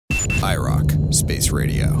IROC Space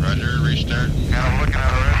Radio. Roger, restart. I'm looking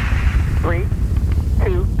at it. 3,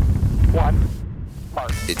 2, 1,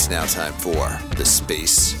 mark. It's now time for The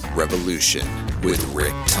Space Revolution with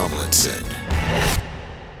Rick Tomlinson.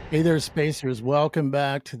 Hey there, Spacers. Welcome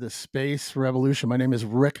back to The Space Revolution. My name is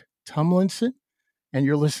Rick Tomlinson, and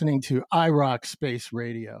you're listening to IROC Space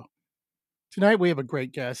Radio. Tonight we have a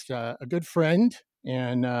great guest, a good friend,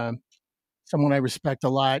 and someone I respect a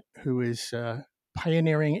lot who is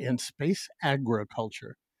pioneering in space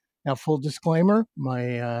agriculture. Now, full disclaimer,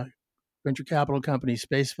 my venture capital company,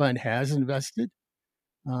 Space Fund, has invested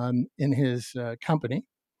in his company.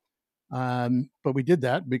 But we did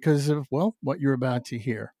that because of, well, what you're about to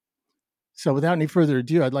hear. So without any further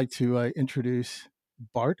ado, I'd like to introduce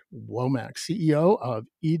Bart Womack, CEO of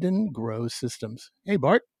Eden Grow Systems. Hey,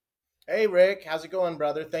 Bart. Hey, Rick. How's it going,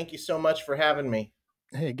 brother? Thank you so much for having me.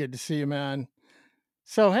 Hey, good to see you, man.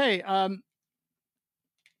 So, hey,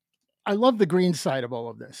 I love the green side of all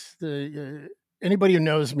of this. Anybody who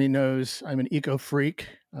knows me knows I'm an eco freak.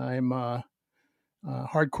 I'm a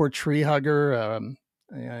hardcore tree hugger,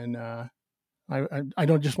 and I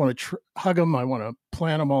don't just want to hug them. I want to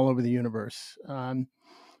plant them all over the universe.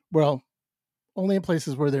 Well, only in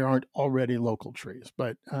places where there aren't already local trees.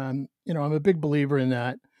 But I'm a big believer in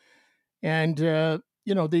that. And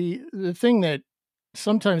the thing that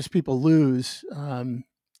sometimes people lose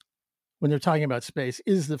when they're talking about space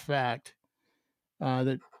is the fact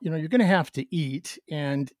that, you're going to have to eat.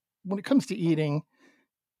 And when it comes to eating,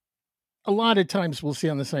 a lot of times we'll see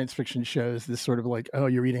on the science fiction shows this sort of like, oh,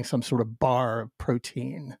 you're eating some sort of bar of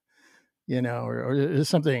protein, or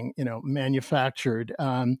something, manufactured.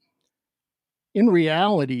 In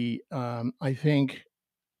reality, I think,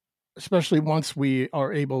 especially once we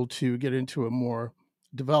are able to get into a more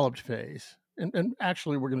developed phase, and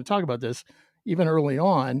actually we're going to talk about this even early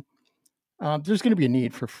on, there's going to be a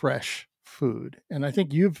need for fresh food. And I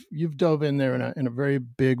think you've dove in there in a very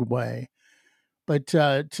big way. But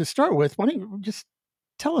to start with, why don't you just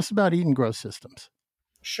tell us about Eden Grow Systems?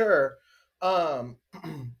 Sure. Well,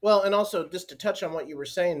 and also just to touch on what you were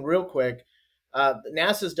saying real quick,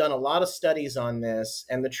 NASA's done a lot of studies on this.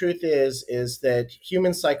 And the truth is that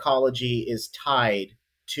human psychology is tied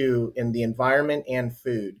to in the environment and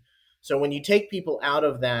food. So when you take people out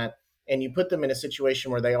of that and you put them in a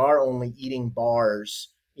situation where they are only eating bars,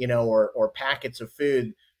 or packets of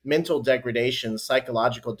food, mental degradation,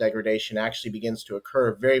 psychological degradation actually begins to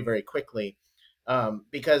occur very, very quickly.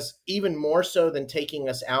 Because even more so than taking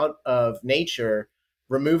us out of nature,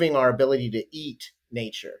 removing our ability to eat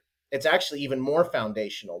nature, it's actually even more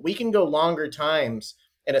foundational. We can go longer times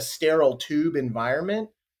in a sterile tube environment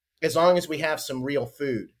as long as we have some real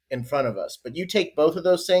food in front of us. But you take both of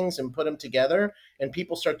those things and put them together, and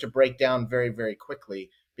people start to break down very, very quickly,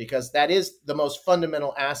 because that is the most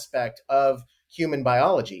fundamental aspect of human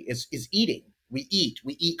biology is eating. We eat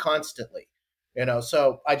constantly,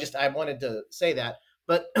 so I wanted to say that.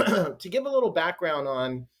 But to give a little background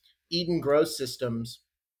on Eden Grow Systems,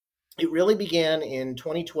 it really began in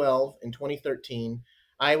 2012 and 2013.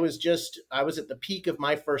 I was at the peak of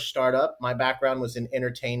my first startup. My background was in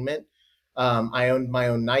entertainment. I owned my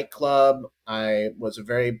own nightclub. I was a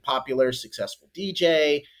very popular, successful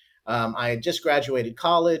DJ. I had just graduated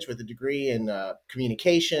college with a degree in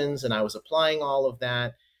communications, and I was applying all of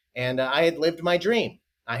that. And I had lived my dream.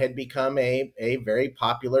 I had become a very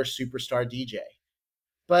popular superstar DJ.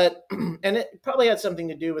 But, and it probably had something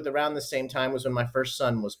to do with around the same time was when my first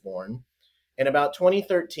son was born. In about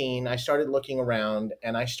 2013, I started looking around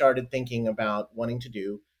and I started thinking about wanting to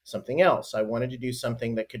do something else. I wanted to do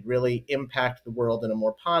something that could really impact the world in a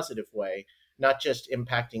more positive way, not just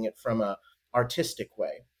impacting it from a artistic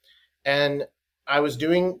way. And I was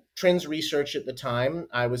doing trends research at the time.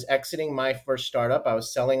 I was exiting my first startup. I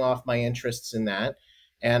was selling off my interests in that.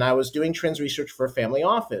 And I was doing trends research for a family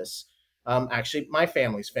office, actually my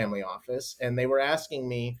family's family office. And they were asking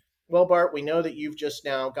me, well, Bart, we know that you've just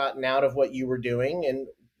now gotten out of what you were doing. And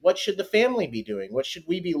what should the family be doing? What should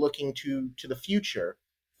we be looking to the future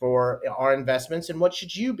for our investments? And what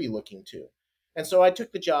should you be looking to? And so I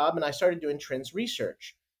took the job and I started doing trends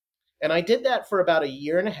research. And I did that for about a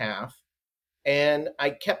year and a half. And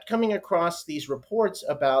I kept coming across these reports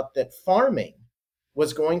about that farming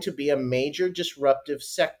was going to be a major disruptive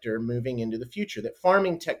sector moving into the future, that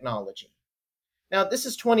farming technology. Now, this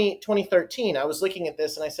is 2013. I was looking at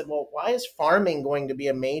this and I said, well, why is farming going to be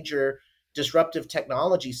a major disruptive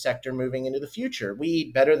technology sector moving into the future? We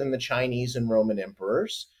eat better than the Chinese and Roman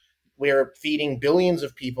emperors. We're feeding billions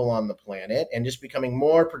of people on the planet and just becoming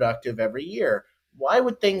more productive every year. Why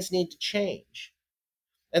would things need to change?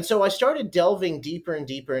 And so I started delving deeper and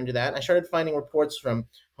deeper into that. I started finding reports from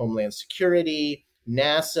Homeland Security,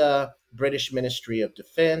 NASA, British Ministry of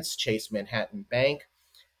Defense, Chase Manhattan Bank,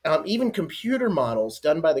 even computer models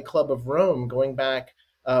done by the Club of Rome going back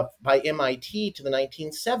by MIT to the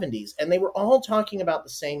 1970s. And they were all talking about the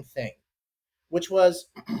same thing, which was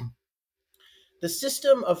the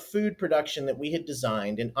system of food production that we had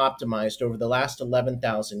designed and optimized over the last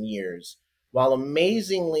 11,000 years. While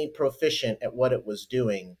amazingly proficient at what it was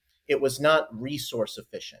doing, it was not resource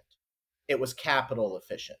efficient. It was capital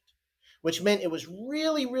efficient, which meant it was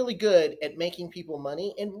really, really good at making people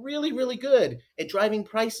money and really, really good at driving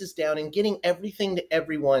prices down and getting everything to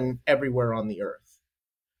everyone everywhere on the earth.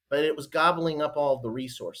 But it was gobbling up all of the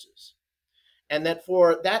resources. And that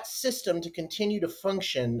for that system to continue to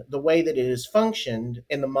function the way that it has functioned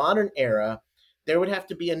in the modern era, there would have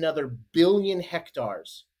to be another 1 billion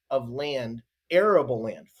hectares of land, arable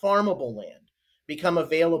land, farmable land, become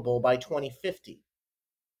available by 2050.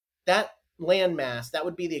 That land mass, that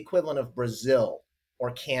would be the equivalent of Brazil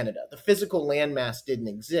or Canada. The physical land mass didn't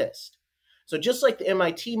exist. So just like the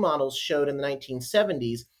MIT models showed in the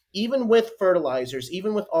 1970s, even with fertilizers,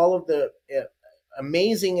 even with all of the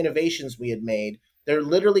amazing innovations we had made, there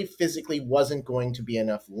literally physically wasn't going to be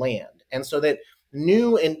enough land. And so that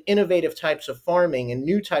new and innovative types of farming and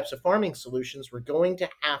new types of farming solutions were going to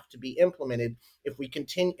have to be implemented if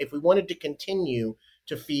we wanted to continue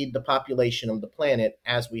to feed the population of the planet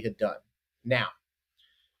as we had done. Now,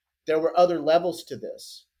 there were other levels to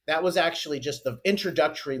this. That was actually just the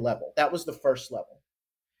introductory level. That was the first level.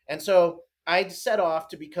 And so I'd set off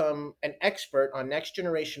to become an expert on next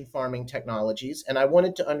generation farming technologies, and I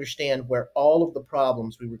wanted to understand where all of the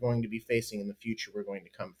problems we were going to be facing in the future were going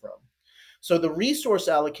to come from. So the resource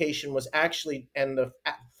allocation was actually, and the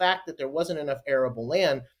fact that there wasn't enough arable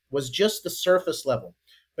land was just the surface level.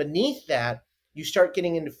 Beneath that, you start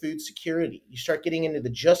getting into food security. You start getting into the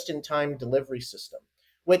just-in-time delivery system,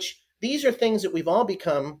 which these are things that we've all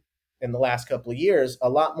become, in the last couple of years, a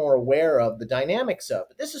lot more aware of the dynamics of.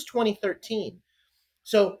 But this is 2013.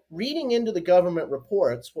 So reading into the government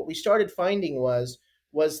reports, what we started finding was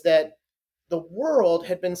that the world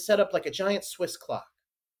had been set up like a giant Swiss clock.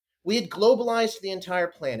 We had globalized the entire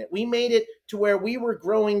planet. We made it to where we were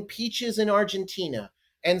growing peaches in Argentina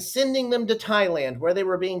and sending them to Thailand where they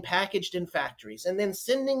were being packaged in factories, and then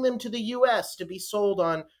sending them to the US to be sold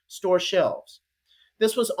on store shelves.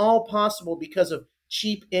 This was all possible because of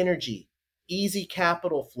cheap energy, easy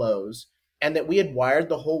capital flows, and that we had wired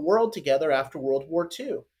the whole world together after World War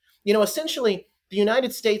II. Essentially, the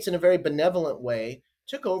United States, in a very benevolent way,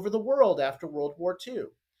 took over the world after World War II.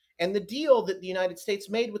 And the deal that the United States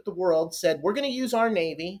made with the world said, we're going to use our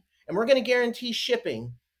Navy, and we're going to guarantee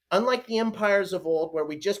shipping. Unlike the empires of old, where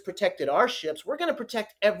we just protected our ships, we're going to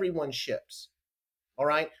protect everyone's ships. All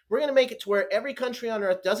right, we're going to make it to where every country on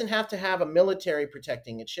earth doesn't have to have a military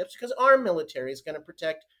protecting its ships, because our military is going to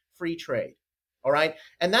protect free trade. All right,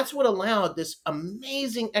 and that's what allowed this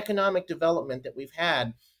amazing economic development that we've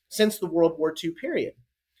had since the World War II period.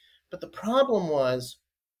 But the problem was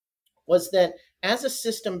that as a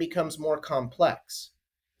system becomes more complex,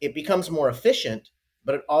 it becomes more efficient,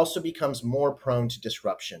 but it also becomes more prone to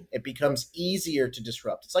disruption. It becomes easier to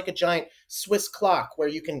disrupt. It's like a giant Swiss clock where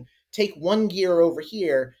you can take one gear over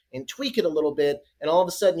here and tweak it a little bit, and all of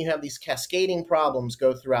a sudden you have these cascading problems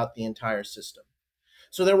go throughout the entire system.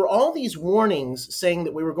 So there were all these warnings saying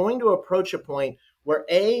that we were going to approach a point where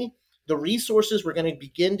the resources were going to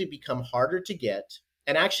begin to become harder to get.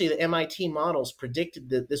 And actually the MIT models predicted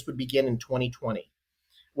that this would begin in 2020,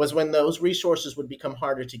 was when those resources would become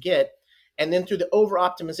harder to get. And then through the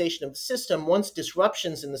over-optimization of the system, once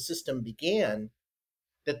disruptions in the system began,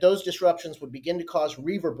 that those disruptions would begin to cause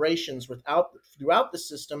reverberations throughout the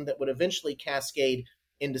system that would eventually cascade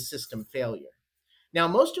into system failure. Now,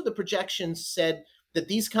 most of the projections said that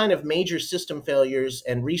these kind of major system failures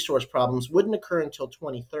and resource problems wouldn't occur until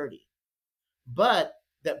 2030, but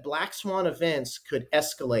that black swan events could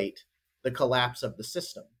escalate the collapse of the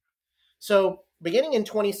system. So beginning in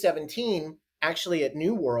 2017, actually at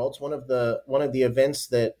New Worlds, one of the events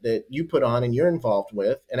that you put on and you're involved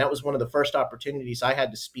with, and that was one of the first opportunities I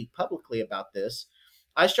had to speak publicly about this,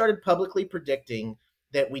 I started publicly predicting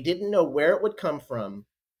that we didn't know where it would come from,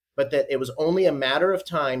 but that it was only a matter of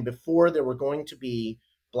time before there were going to be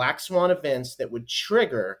black swan events that would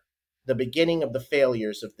trigger the beginning of the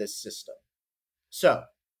failures of this system. So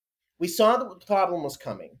we saw that the problem was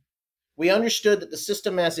coming. We understood that the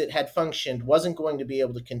system as it had functioned wasn't going to be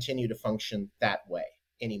able to continue to function that way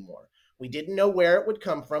anymore. We didn't know where it would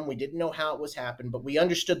come from. We didn't know how it was happening, but we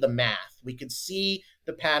understood the math. We could see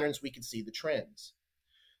the patterns. We could see the trends.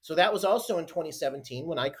 So that was also in 2017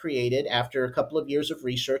 when I created, after a couple of years of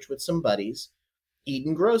research with some buddies,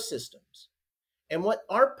 Eden Grow Systems. And what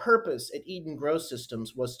our purpose at Eden Grow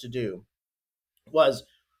Systems was to do was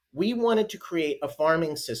we wanted to create a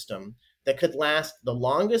farming system that could last the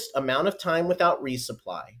longest amount of time without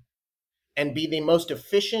resupply and be the most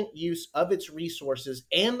efficient use of its resources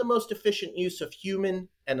and the most efficient use of human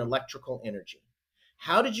and electrical energy.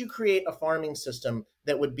 How did you create a farming system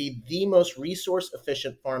that would be the most resource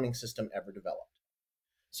efficient farming system ever developed?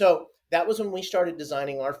 So that was when we started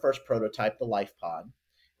designing our first prototype, the Life Pod.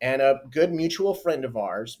 And a good mutual friend of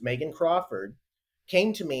ours, Megan Crawford,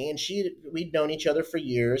 came to me, and we'd known each other for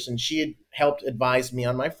years, and she had helped advise me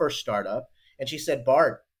on my first startup. And she said,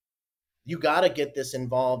 Bart, you got to get this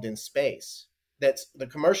involved in space. That's the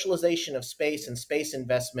commercialization of space and space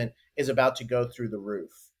investment is about to go through the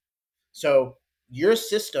roof. So your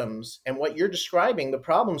systems and what you're describing, the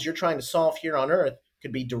problems you're trying to solve here on Earth,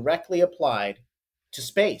 could be directly applied to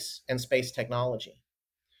space and space technology.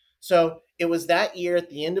 So it was that year at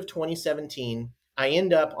the end of 2017, I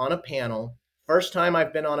end up on a panel. First time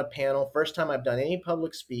I've been on a panel, first time I've done any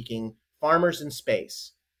public speaking, Farmers in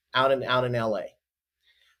Space, out in LA.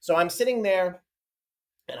 So I'm sitting there,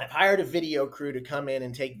 and I've hired a video crew to come in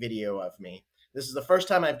and take video of me. This is the first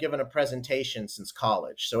time I've given a presentation since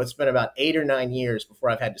college. So it's been about 8 or 9 years before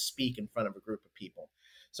I've had to speak in front of a group of people.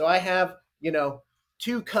 So I have,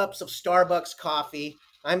 2 cups of Starbucks coffee.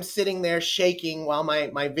 I'm sitting there shaking while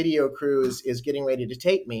my video crew is getting ready to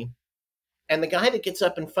tape me. And the guy that gets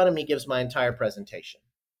up in front of me gives my entire presentation.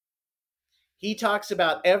 He talks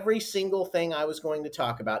about every single thing I was going to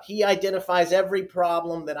talk about. He identifies every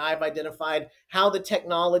problem that I've identified, how the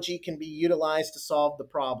technology can be utilized to solve the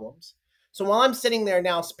problems. So while I'm sitting there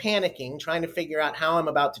now panicking, trying to figure out how I'm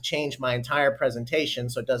about to change my entire presentation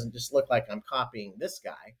so it doesn't just look like I'm copying this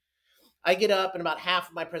guy, I get up and about half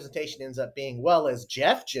of my presentation ends up being, well, as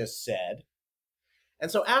Jeff just said.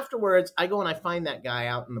 And so afterwards, I go and I find that guy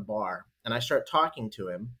out in the bar and I start talking to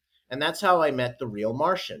him. And that's how I met the real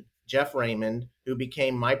Martian, Jeff Raymond, who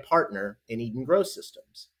became my partner in Eden Grow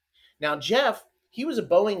Systems. Now, Jeff, he was a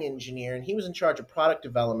Boeing engineer and he was in charge of product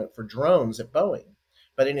development for drones at Boeing.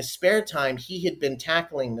 But in his spare time, he had been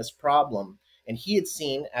tackling this problem and he had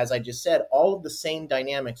seen, as I just said, all of the same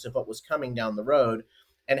dynamics of what was coming down the road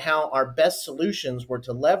and how our best solutions were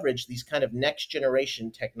to leverage these kind of next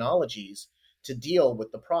generation technologies to deal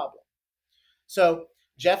with the problem. So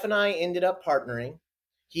Jeff and I ended up partnering.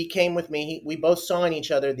 He came with me. We both saw in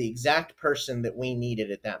each other the exact person that we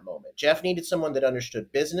needed at that moment. Jeff needed someone that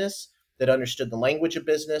understood business, that understood the language of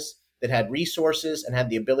business, that had resources and had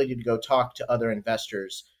the ability to go talk to other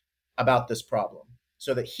investors about this problem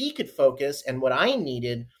so that he could focus. And what I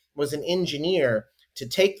needed was an engineer to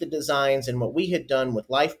take the designs and what we had done with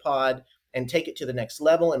LifePod and take it to the next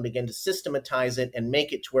level and begin to systematize it and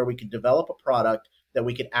make it to where we could develop a product that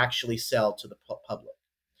we could actually sell to the public.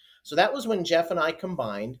 So that was when Jeff and I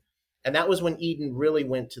combined, and that was when Eden really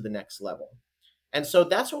went to the next level. And so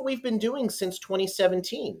that's what we've been doing since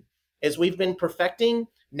 2017, is we've been perfecting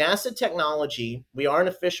NASA technology. We are an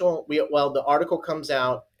official, the article comes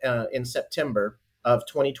out in September of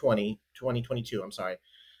 2022,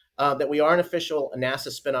 that we are an official NASA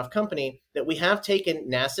spinoff company, that we have taken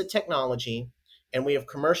NASA technology and we have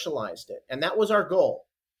commercialized it. And that was our goal.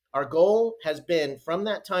 Our goal has been from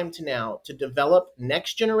that time to now to develop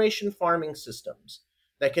next generation farming systems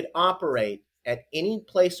that could operate at any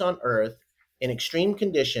place on Earth in extreme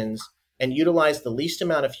conditions and utilize the least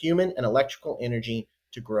amount of human and electrical energy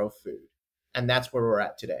to grow food. And that's where we're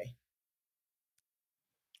at today.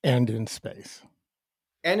 And in space.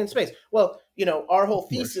 Well, our whole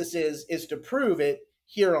thesis is to prove it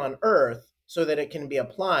here on Earth so that it can be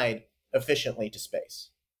applied efficiently to space.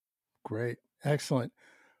 Great. Excellent.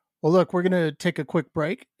 Well, look, we're going to take a quick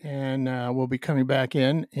break and we'll be coming back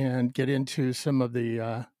in and get into some of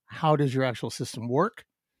the how does your actual system work?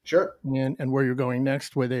 Sure. And where you're going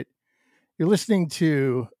next with it. You're listening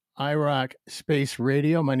to IROC Space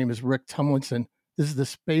Radio. My name is Rick Tumlinson. This is the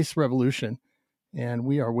Space Revolution, and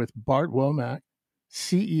we are with Bart Womack,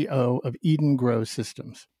 CEO of Eden Grow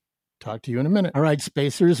Systems. Talk to you in a minute. All right,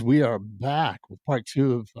 Spacers, we are back with part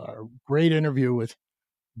 2 of our great interview with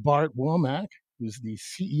Bart Womack, who's the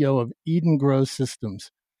CEO of Eden Grow Systems.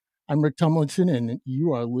 I'm Rick Tumlinson, and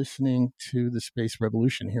you are listening to the Space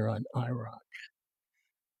Revolution here on IROC.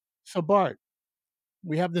 So, Bart,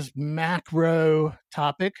 we have this macro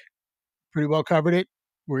topic, pretty well covered it.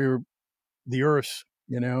 We're the Earth,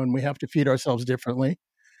 and we have to feed ourselves differently.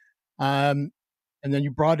 And then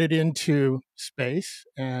you brought it into space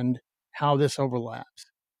and how this overlaps.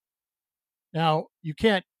 Now, you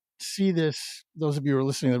can't see this, those of you who are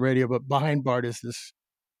listening to the radio, but behind Bart is this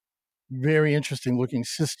very interesting looking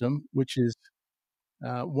system, which is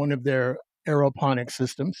one of their aeroponic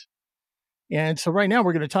systems. And so right now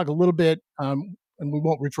we're going to talk a little bit, and we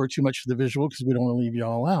won't refer too much to the visual because we don't want to leave you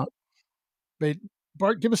all out. But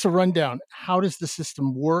Bart, give us a rundown. How does the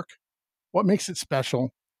system work? What makes it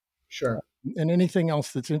special? Sure. And anything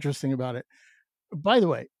else that's interesting about it. By the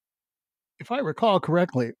way, if I recall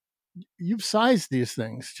correctly, you've sized these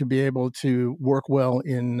things to be able to work well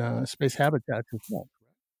in space habitats as well.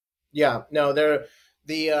 Yeah, no, they're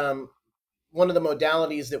the one of the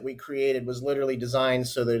modalities that we created was literally designed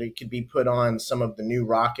so that it could be put on some of the new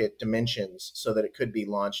rocket dimensions so that it could be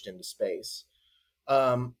launched into space.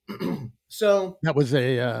 Um, so That was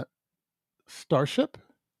a Starship.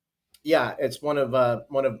 yeah, it's one of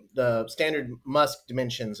the standard Musk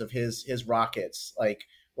dimensions of his rockets. Like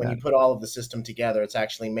when you put all of the system together, it's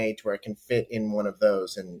actually made to where it can fit in one of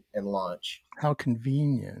those and launch. How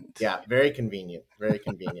convenient. Yeah, very convenient. Very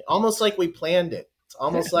convenient. Almost like we planned it. It's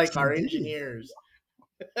almost like our engineers.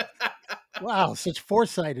 Wow, such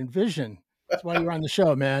foresight and vision. That's why you're on the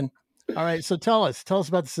show, man. All right, so tell us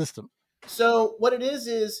about the system. So what it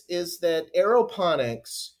is that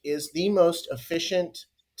aeroponics is the most efficient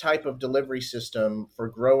type of delivery system for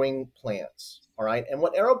growing plants. All right. And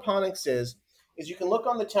what aeroponics is you can look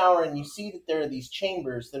on the tower and you see that there are these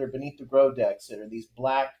chambers that are beneath the grow decks that are these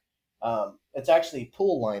black, it's actually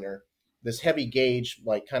pool liner, this heavy gauge,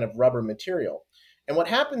 like kind of rubber material. And what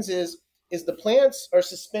happens is the plants are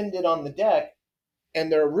suspended on the deck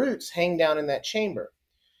and their roots hang down in that chamber.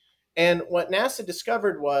 And what NASA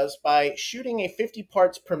discovered was by shooting a 50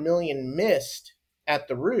 parts per million mist at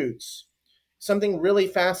the roots, something really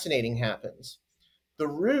fascinating happens. The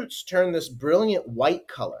roots turn this brilliant white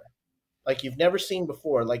color, like you've never seen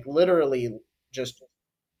before, like literally just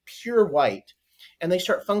pure white, and they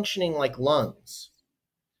start functioning like lungs.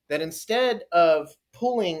 That instead of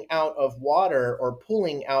pulling out of water or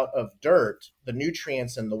pulling out of dirt the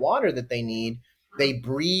nutrients and the water that they need, they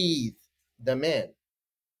breathe them in.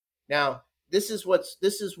 Now, this is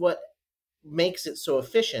what makes it so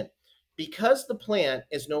efficient. Because the plant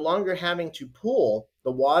is no longer having to pull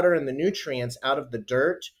the water and the nutrients out of the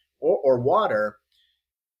dirt or water,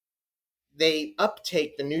 they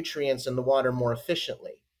uptake the nutrients and the water more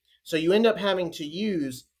efficiently. So you end up having to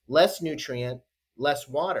use less nutrient, less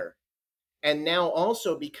water. And now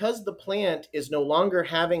also, because the plant is no longer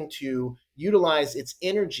having to utilize its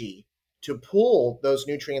energy to pull those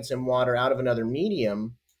nutrients and water out of another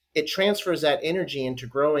medium, it transfers that energy into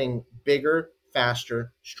growing bigger,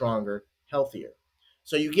 faster, stronger, healthier.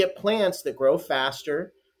 So you get plants that grow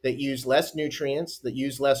faster, that use less nutrients, that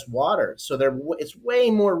use less water. So it's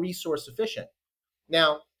way more resource efficient.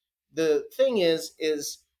 Now, the thing is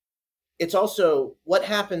it's also what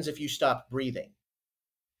happens if you stop breathing.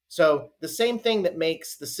 So the same thing that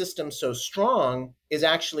makes the system so strong is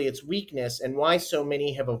actually its weakness and why so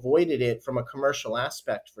many have avoided it from a commercial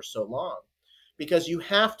aspect for so long. Because you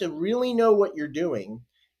have to really know what you're doing,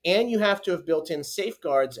 and you have to have built in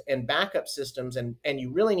safeguards and backup systems, and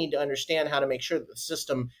you really need to understand how to make sure that the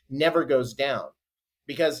system never goes down.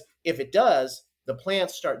 Because if it does, the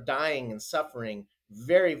plants start dying and suffering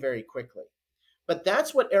very, very quickly. But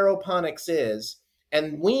that's what aeroponics is.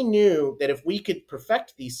 And we knew that if we could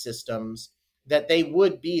perfect these systems, that they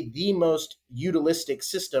would be the most utilistic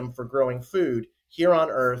system for growing food here on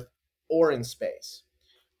Earth or in space.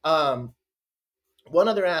 One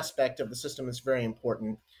other aspect of the system that's very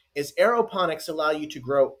important is aeroponics allow you to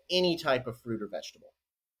grow any type of fruit or vegetable.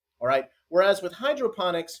 All right. Whereas with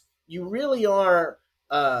hydroponics, you really are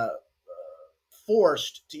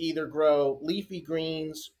forced to either grow leafy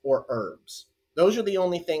greens or herbs. Those are the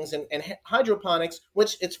only things. And hydroponics,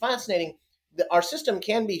 which it's fascinating, our system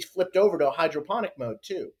can be flipped over to a hydroponic mode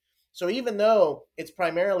too. So even though it's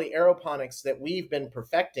primarily aeroponics that we've been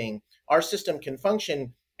perfecting, our system can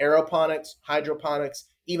function aeroponics, hydroponics,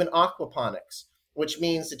 even aquaponics, which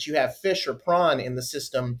means that you have fish or prawn in the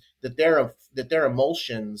system that their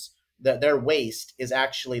emulsions, that their waste is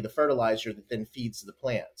actually the fertilizer that then feeds the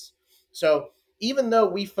plants. So even though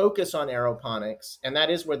we focus on aeroponics, and that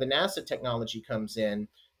is where the NASA technology comes in,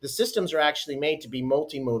 the systems are actually made to be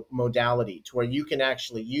multi-modality, to where you can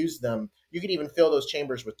actually use them. You could even fill those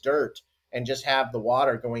chambers with dirt and just have the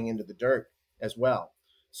water going into the dirt as well.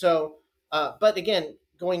 So, but again,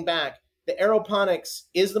 going back, the aeroponics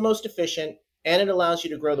is the most efficient, and it allows you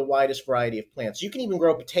to grow the widest variety of plants. You can even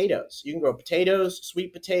grow potatoes. You can grow potatoes,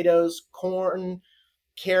 sweet potatoes, corn,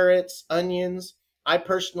 carrots, onions. I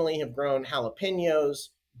personally have grown jalapenos,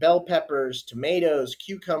 bell peppers, tomatoes,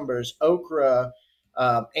 cucumbers, okra,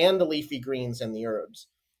 and the leafy greens and the herbs.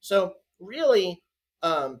 So really,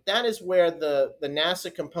 that is where the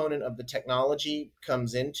NASA component of the technology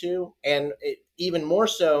comes into. And even more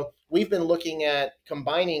so, we've been looking at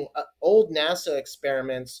combining old NASA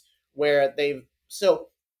experiments where so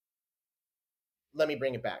let me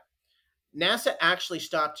bring it back. NASA actually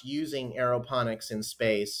stopped using aeroponics in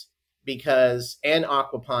space and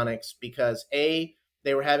aquaponics because they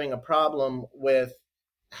were having a problem with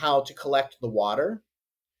how to collect the water,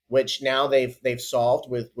 which now they've solved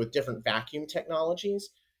with different vacuum technologies.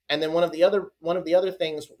 And then one of the other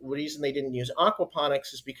things, reason they didn't use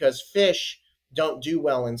aquaponics is because fish don't do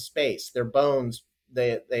well in space. Their bones,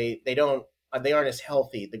 they aren't as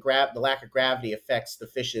healthy. The lack of gravity affects the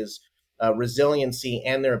fish's resiliency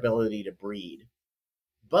and their ability to breed.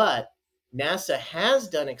 But NASA has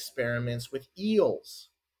done experiments with eels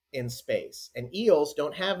in space, and eels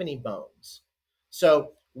don't have any bones.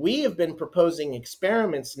 So we have been proposing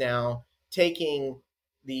experiments now, taking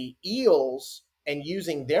the eels and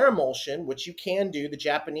using their emulsion, which you can do. The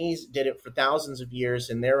Japanese did it for thousands of years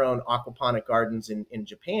in their own aquaponic gardens in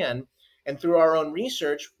Japan. And through our own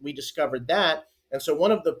research, we discovered that. And so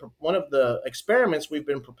one of the experiments we've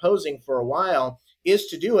been proposing for a while is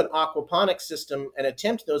to do an aquaponic system and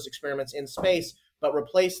attempt those experiments in space, but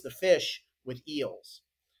replace the fish with eels.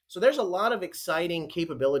 So there's a lot of exciting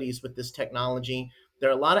capabilities with this technology. There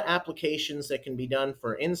are a lot of applications that can be done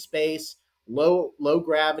for in space, low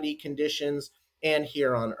gravity conditions, and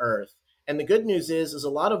here on Earth. And the good news is a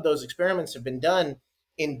lot of those experiments have been done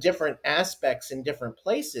in different aspects in different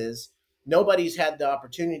places. Nobody's had the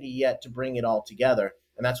opportunity yet to bring it all together.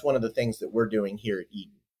 And that's one of the things that we're doing here at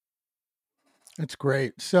Eden. That's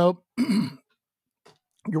great. So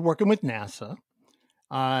you're working with NASA,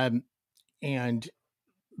 and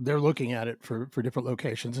they're looking at it for different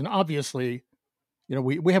locations. And obviously,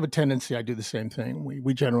 we have a tendency, I do the same thing.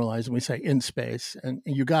 We generalize and we say in space, and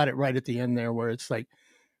you got it right at the end there where it's like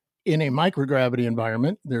in a microgravity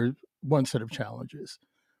environment, there's one set of challenges.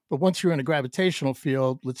 But once you're in a gravitational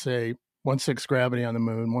field, let's say 1/6 gravity on the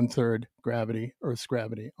moon, 1/3 gravity, Earth's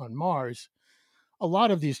gravity on Mars, a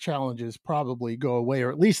lot of these challenges probably go away,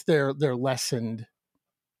 or at least they're lessened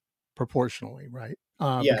proportionally, right?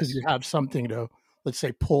 Because Yes. you have something to, let's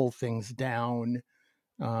say, pull things down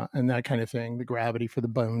and that kind of thing, the gravity for the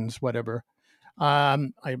bones, whatever.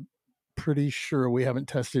 I'm pretty sure we haven't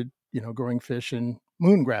tested, growing fish in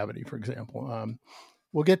moon gravity, for example.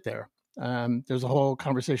 We'll get there. There's a whole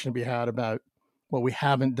conversation to be had about what we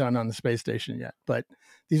haven't done on the space station yet, but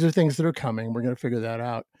these are things that are coming. We're going to figure that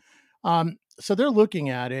out. So they're looking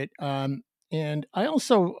at it. And I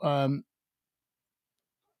also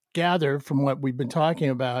gather from what we've been talking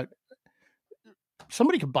about,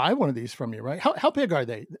 somebody could buy one of these from you, right? How big are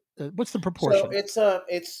they? What's the proportion? So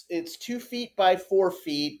it's 2 feet by 4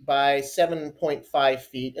 feet by 7.5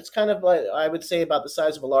 feet. It's kind of like, I would say, about the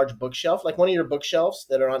size of a large bookshelf, like one of your bookshelves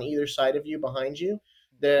that are on either side of you behind you.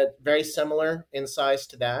 They're very similar in size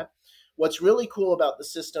to that. What's really cool about the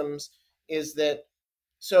systems is that,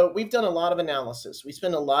 so we've done a lot of analysis. We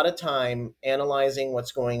spend a lot of time analyzing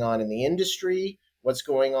what's going on in the industry, what's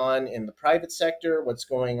going on in the private sector, what's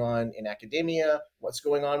going on in academia, what's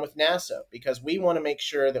going on with NASA, because we want to make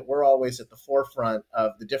sure that we're always at the forefront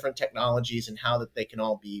of the different technologies and how that they can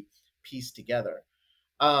all be pieced together.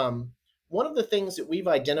 One of the things that we've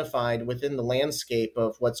identified within the landscape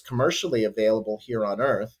of what's commercially available here on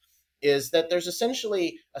Earth is that there's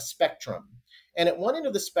essentially a spectrum. And at one end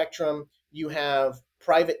of the spectrum, you have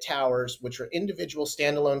private towers, which are individual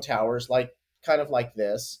standalone towers, kind of like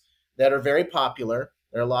this, that are very popular.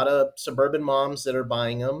 There are a lot of suburban moms that are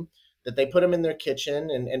buying them, that they put them in their kitchen,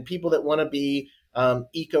 and people that want to be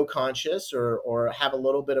eco-conscious or have a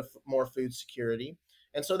little bit of more food security.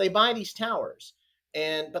 And so they buy these towers.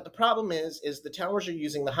 But the problem is the towers are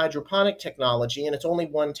using the hydroponic technology, and it's only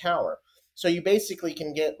one tower. So you basically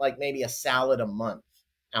can get like maybe a salad a month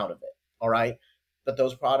out of it, all right? But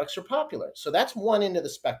those products are popular. So that's one end of the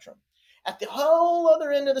spectrum. At the whole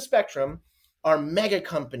other end of the spectrum are mega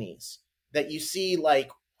companies that you see, like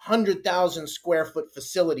 100,000 square foot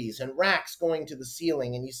facilities and racks going to the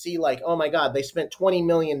ceiling. And you see like, oh my God, they spent $20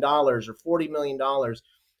 million or $40 million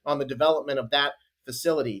on the development of that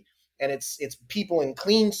facility. And it's people in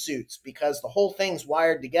clean suits because the whole thing's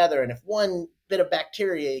wired together. And if one bit of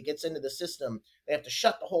bacteria gets into the system, they have to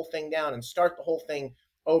shut the whole thing down and start the whole thing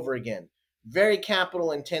over again. Very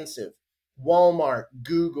capital intensive. Walmart,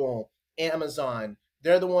 Google, Amazon,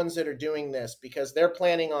 they're the ones that are doing this because they're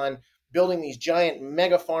planning on building these giant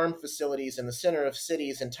mega farm facilities in the center of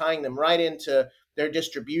cities and tying them right into their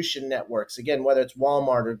distribution networks. Again, whether it's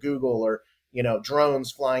Walmart or Google or,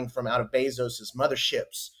 drones flying from out of Bezos's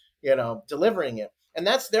motherships, delivering it. And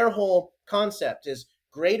that's their whole concept, is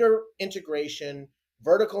greater integration,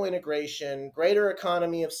 vertical integration, greater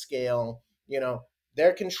economy of scale.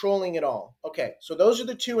 They're controlling it all. Okay, so those are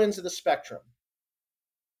the two ends of the spectrum.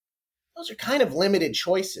 Those are kind of limited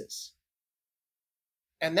choices.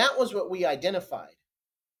 And that was what we identified.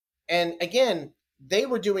 And again, they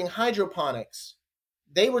were doing hydroponics.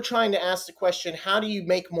 They were trying to ask the question, how do you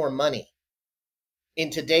make more money in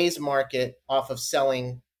today's market off of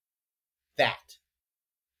selling that?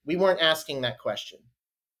 We weren't asking that question.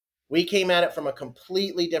 We came at it from a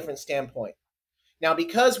completely different standpoint. Now,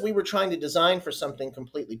 because we were trying to design for something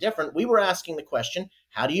completely different, we were asking the question,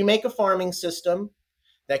 how do you make a farming system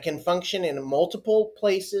that can function in multiple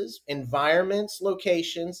places, environments,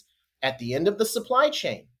 locations, at the end of the supply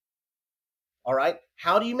chain? All right.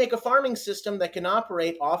 How do you make a farming system that can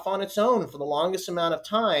operate off on its own for the longest amount of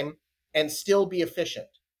time and still be efficient?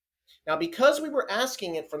 Now, because we were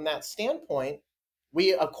asking it from that standpoint,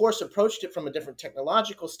 we, of course, approached it from a different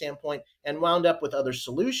technological standpoint and wound up with other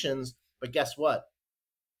solutions. But guess what?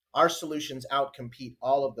 Our solutions outcompete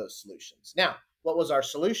all of those solutions. Now, what was our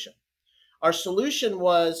solution? Our solution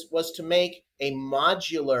was to make a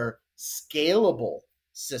modular, scalable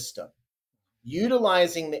system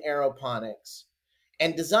utilizing the aeroponics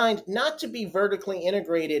and designed not to be vertically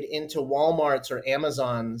integrated into Walmart's or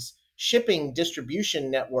Amazon's shipping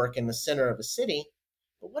distribution network in the center of a city.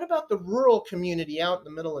 But what about the rural community out in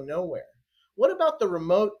the middle of nowhere? What about the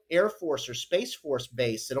remote Air Force or Space Force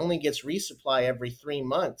base that only gets resupply every 3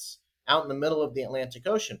 months out in the middle of the Atlantic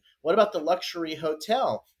Ocean? What about the luxury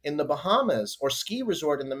hotel in the Bahamas or ski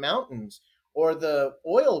resort in the mountains or the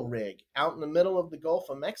oil rig out in the middle of the Gulf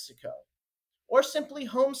of Mexico? Or simply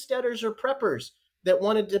homesteaders or preppers that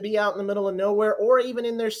wanted to be out in the middle of nowhere or even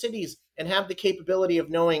in their cities and have the capability of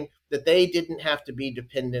knowing that they didn't have to be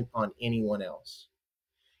dependent on anyone else.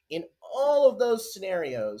 In all of those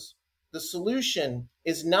scenarios, the solution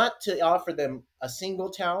is not to offer them a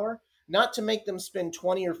single tower, not to make them spend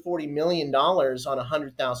 $20 or $40 million on a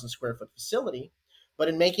 100,000 square foot facility, but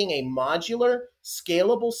in making a modular,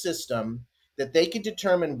 scalable system that they could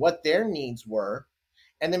determine what their needs were.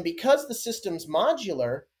 And then because the system's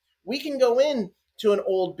modular, we can go in to an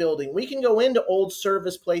old building. We can go into old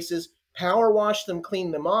service places, power wash them,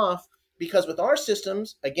 clean them off. Because with our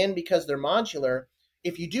systems, again, because they're modular,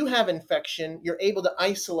 if you do have infection, you're able to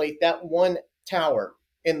isolate that one tower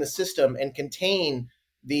in the system and contain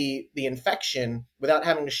the infection without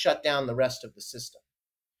having to shut down the rest of the system.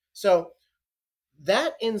 So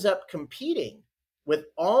that ends up competing with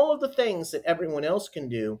all of the things that everyone else can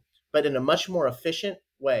do, but in a much more efficient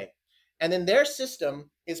way. And then their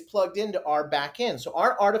system is plugged into our back end. So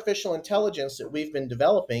our artificial intelligence that we've been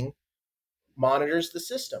developing monitors the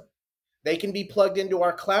system. They can be plugged into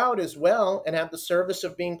our cloud as well and have the service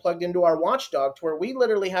of being plugged into our watchdog, to where we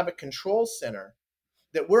literally have a control center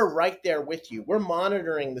that we're right there with you. We're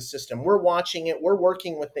monitoring the system. We're watching it. We're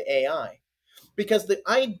working with the AI. Because the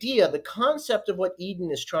idea, the concept of what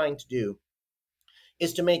Eden is trying to do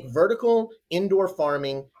is to make vertical indoor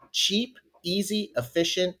farming cheap, easy,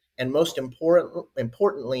 efficient, and most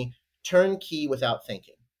importantly, turnkey without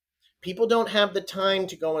thinking. People don't have the time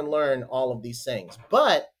to go and learn all of these things,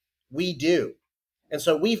 but we do. And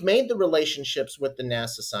so we've made the relationships with the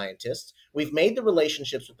NASA scientists. We've made the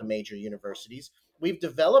relationships with the major universities. We've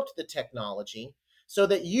developed the technology so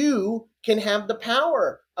that you can have the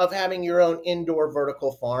power of having your own indoor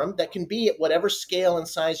vertical farm that can be at whatever scale and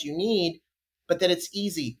size you need, but that it's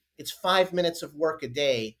easy. It's 5 minutes of work a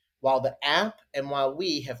day, while the app and while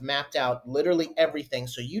we have mapped out literally everything.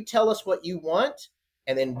 So you tell us what you want,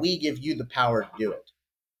 and then we give you the power to do it.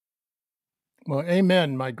 Well,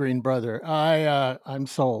 amen, my green brother. I'm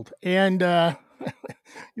sold. And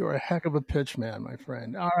you're a heck of a pitch man, my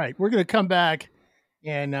friend. All right, we're going to come back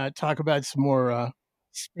and talk about some more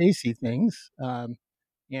spacey things.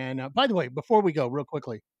 And by the way, before we go, real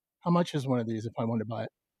quickly, how much is one of these if I want to buy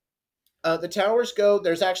it? The towers go,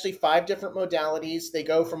 there's actually 5 different modalities. They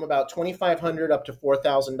go from about $2,500 up to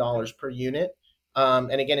 $4,000 per unit.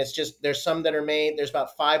 And again, it's just, there's some that are made, there's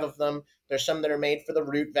about 5 of them. There's some that are made for the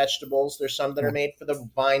root vegetables. There's some that are made for the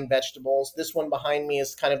vine vegetables. This one behind me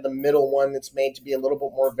is kind of the middle one that's made to be a little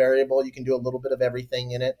bit more variable. You can do a little bit of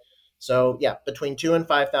everything in it. So yeah, between $2,000 and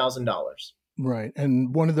 $5,000. Right.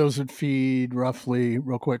 And one of those would feed roughly,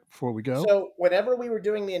 real quick before we go. So whenever we were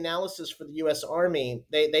doing the analysis for the U.S. Army,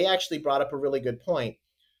 they actually brought up a really good point.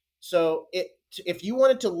 So if you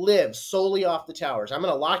wanted to live solely off the towers, I'm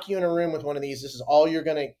going to lock you in a room with one of these. This is all you're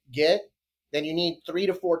going to get. Then you need 3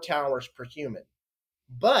 to 4 towers per human.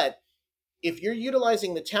 But if you're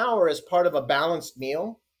utilizing the tower as part of a balanced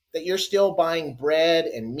meal, that you're still buying bread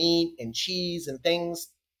and meat and cheese and things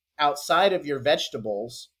outside of your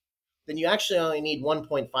vegetables, then you actually only need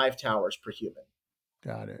 1.5 towers per human.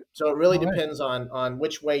 Got it. So it really All right. depends on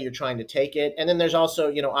which way you're trying to take it. And then there's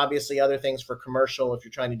also, obviously other things for commercial if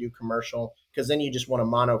you're trying to do commercial, because then you just want to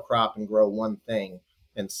monocrop and grow one thing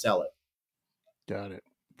and sell it. Got it.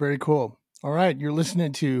 Very cool. All right. You're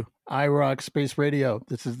listening to iRock Space Radio.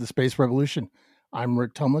 This is the Space Revolution. I'm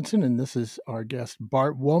Rick Tomlinson, and this is our guest,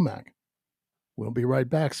 Bart Womack. We'll be right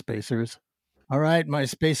back, Spacers. All right, my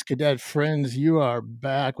Space Cadet friends, you are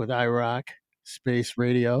back with iRock Space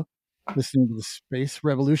Radio, listening to the Space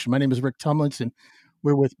Revolution. My name is Rick Tomlinson.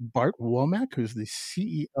 We're with Bart Womack, who's the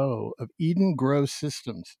CEO of Eden Grow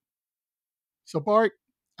Systems. So, Bart,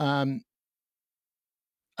 I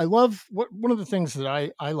love one of the things that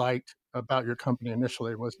I liked about your company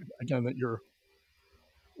initially was, again, that you're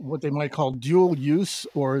what they might call dual use,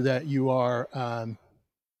 or that you are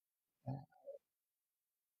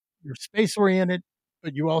you're space oriented,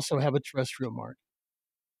 but you also have a terrestrial market.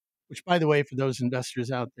 Which, by the way, for those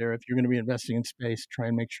investors out there, if you're going to be investing in space, try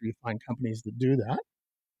and make sure you find companies that do that.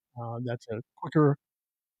 That's a quicker,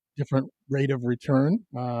 different rate of return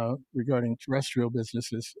regarding terrestrial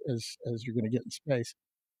businesses as you're going to get in space.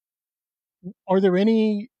 Are there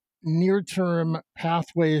any near-term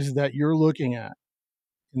pathways that you're looking at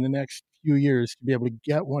in the next few years to be able to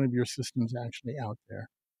get one of your systems actually out there?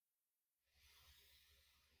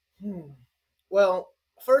 Well,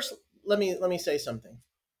 first, let me say something.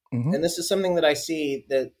 Mm-hmm. And this is something that I see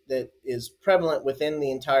that is prevalent within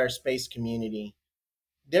the entire space community.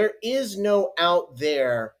 There is no out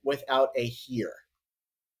there without a here.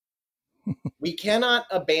 We cannot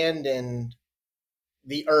abandon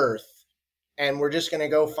the Earth and we're just going to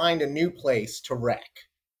go find a new place to wreck.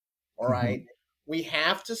 All right. Mm-hmm. We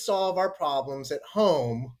have to solve our problems at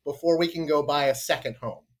home before we can go buy a second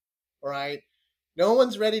home. All right. No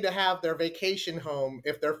one's ready to have their vacation home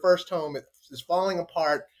if their first home is falling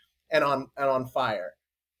apart and on fire.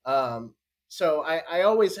 So I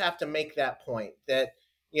always have to make that point that,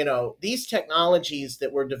 these technologies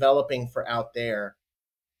that we're developing for out there,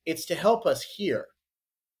 it's to help us here.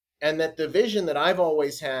 And that the vision that I've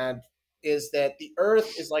always had is that the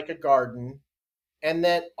Earth is like a garden, and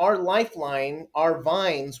that our lifeline, our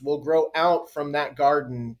vines, will grow out from that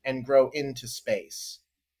garden and grow into space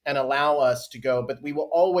and allow us to go. But we will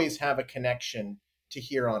always have a connection to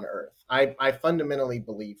here on Earth. I fundamentally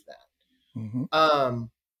believe that. Mm-hmm.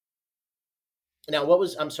 Now,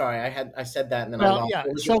 I'm sorry, I said that and then I lost. Yeah.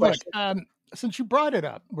 What was so your question? Look, since you brought it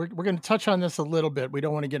up, we're going to touch on this a little bit. We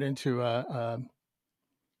don't want to get into a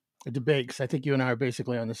debate because I think you and I are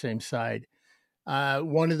basically on the same side.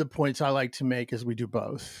 One of the points I like to make is we do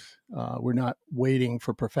both. We're not waiting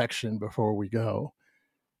for perfection before we go.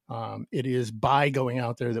 It is by going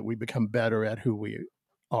out there that we become better at who we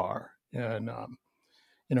are. And,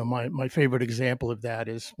 my favorite example of that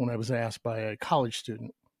is when I was asked by a college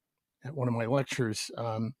student at one of my lectures,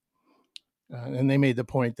 and they made the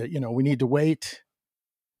point that, we need to wait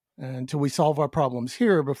until we solve our problems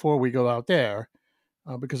here before we go out there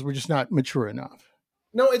because we're just not mature enough.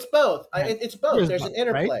 No, it's both. It's both. There's an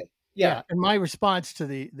interplay. Right? Yeah. And my response to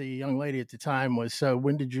the young lady at the time was, so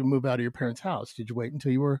when did you move out of your parents' house? Did you wait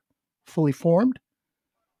until you were fully formed?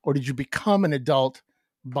 Or did you become an adult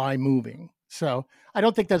by moving? So I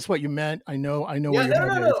don't think that's what you meant. I know. Yeah,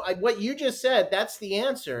 no. What you just said, that's the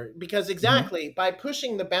answer. Because exactly, by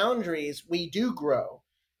pushing the boundaries, we do grow.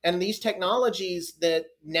 And these technologies that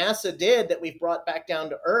NASA did that we've brought back down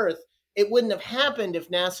to Earth, it wouldn't have happened if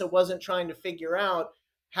NASA wasn't trying to figure out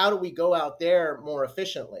how do we go out there more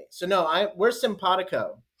efficiently. So no, we're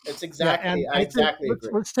simpatico. It's exactly. I exactly agree.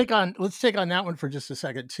 Let's take on that one for just a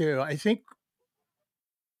second too. I think,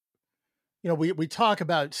 we talk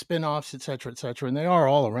about spin-offs, et cetera, and they are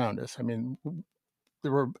all around us. I mean,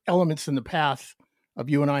 there were elements in the path of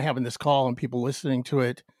you and I having this call and people listening to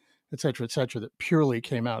it, et cetera, that purely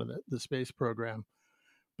came out of the space program.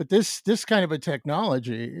 But this kind of a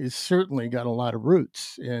technology is certainly got a lot of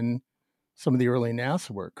roots in some of the early NASA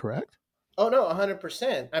work, correct? Oh, no,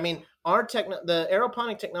 100%. I mean, the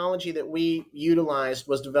aeroponic technology that we utilized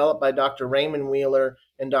was developed by Dr. Raymond Wheeler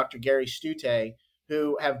and Dr. Gary Stute,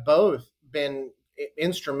 who have both been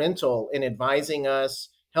instrumental in advising us,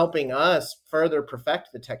 helping us further perfect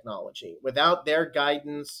the technology. Without their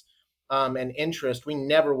guidance and interest, we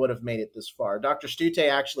never would have made it this far. Dr. Stute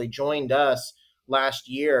actually joined us last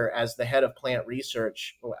year as the head of plant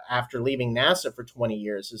research after leaving NASA for 20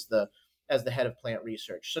 years as the head of plant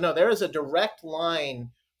research. So no, there is a direct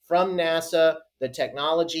line from NASA, the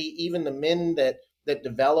technology, even the men that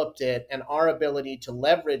developed it, and our ability to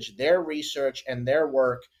leverage their research and their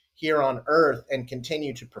work here on Earth and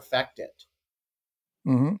continue to perfect it.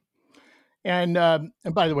 Mm-hmm. And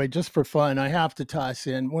by the way, just for fun, I have to toss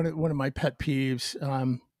in one of my pet peeves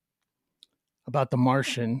about The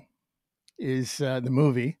Martian is the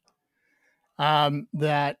movie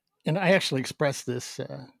that, and I actually expressed this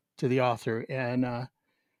to the author, and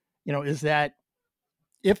is that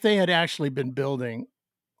if they had actually been building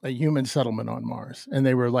a human settlement on Mars, and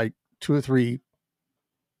they were like 2 or 3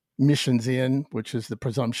 missions in, which is the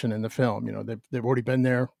presumption in the film, they've already been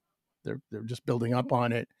there, they're just building up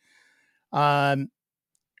on it, and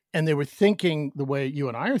they were thinking the way you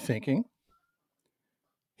and I are thinking.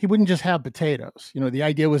 He wouldn't just have potatoes. The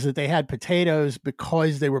idea was that they had potatoes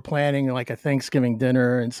because they were planning like a Thanksgiving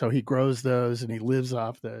dinner, and so he grows those and he lives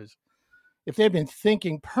off those. If they'd been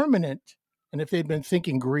thinking permanent, and if they'd been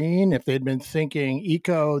thinking green, if they'd been thinking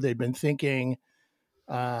eco, they'd been thinking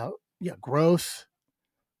growth,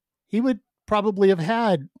 he would probably have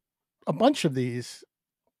had a bunch of these,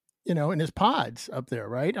 in his pods up there,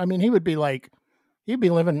 right? I mean, he'd be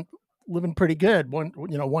living pretty good.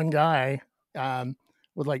 One guy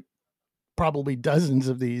with like probably dozens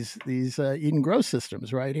of these eat and grow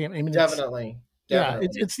systems, right? I mean, Definitely.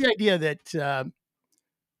 It's the idea that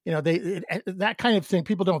that kind of thing.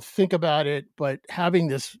 People don't think about it, but having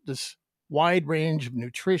this wide range of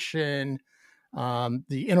nutrition,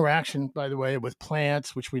 the interaction, by the way, with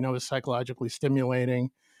plants, which we know is psychologically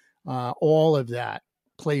stimulating, all of that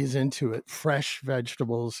plays into it. Fresh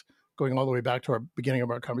vegetables, going all the way back to our beginning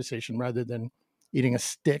of our conversation, rather than eating a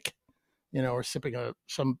stick, or sipping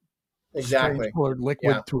some strange colored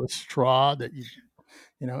liquid through a straw that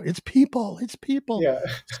it's people. Yeah.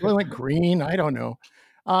 So like green, I don't know.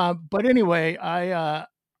 But anyway, I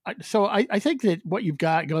think that what you've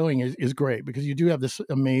got going is great, because you do have this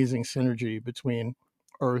amazing synergy between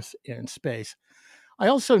Earth and space. I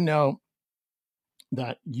also know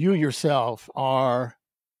that you yourself are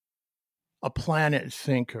a planet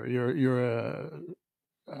thinker. You're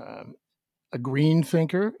a green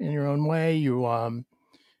thinker in your own way.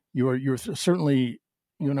 You're certainly,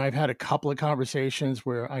 you and I've had a couple of conversations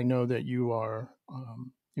where I know that you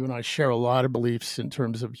and I share a lot of beliefs in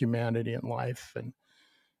terms of humanity and life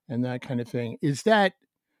and that kind of thing. Is that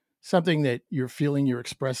something that you're feeling you're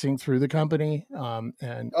expressing through the company? I mean,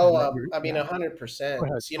 100%.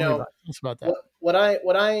 Tell us about that. What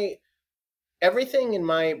I everything in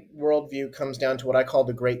my worldview comes down to what I call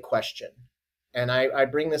the great question. And I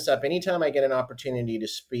bring this up anytime I get an opportunity to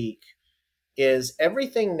speak, is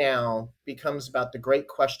everything now becomes about the great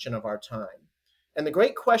question of our time. And the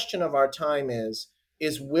great question of our time is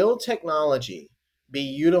will technology be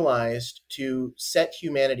utilized to set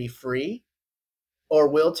humanity free, or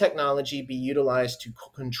will technology be utilized to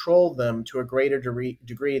control them to a greater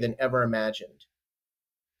degree than ever imagined?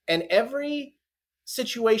 And every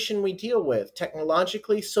situation we deal with,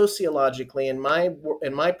 technologically, sociologically, in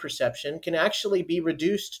my perception, can actually be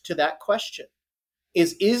reduced to that question.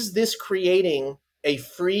 Is this creating a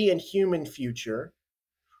free and human future,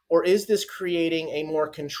 or is this creating a more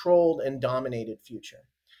controlled and dominated future?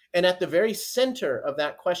 And at the very center of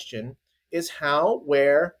that question is how,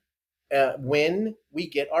 where, when we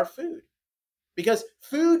get our food. Because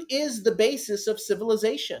food is the basis of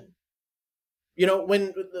civilization.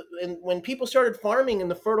 When people started farming in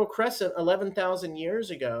the Fertile Crescent 11,000 years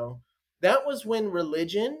ago, that was when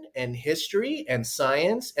religion and history and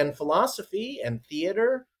science and philosophy and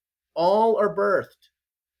theater all are birthed.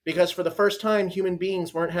 Because for the first time, human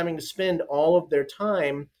beings weren't having to spend all of their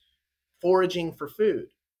time foraging for food.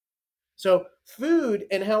 So food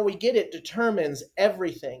and how we get it determines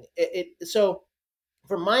everything. So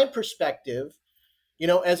from my perspective,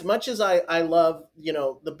 as much as I love,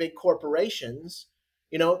 the big corporations,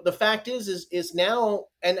 the fact is now,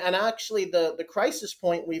 and actually the crisis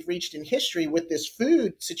point we've reached in history with this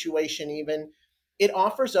food situation, even, it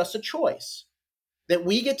offers us a choice, that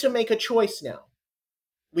we get to make a choice now.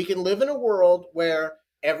 We can live in a world where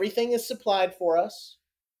everything is supplied for us,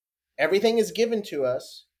 everything is given to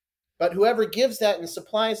us, but whoever gives that and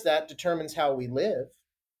supplies that determines how we live.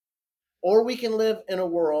 Or we can live in a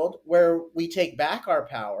world where we take back our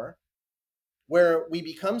power, where we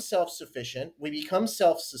become self-sufficient, we become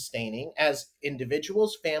self-sustaining as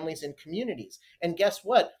individuals, families, and communities. And guess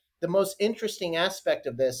what? The most interesting aspect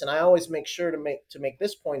of this, and I always make sure to make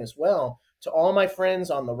this point as well, to all my friends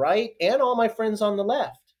on the right and all my friends on the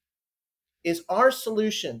left, is our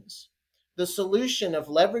solutions, the solution of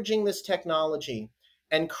leveraging this technology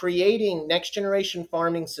and creating next generation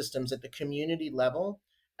farming systems at the community level,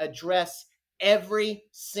 address every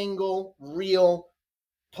single real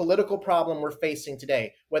political problem we're facing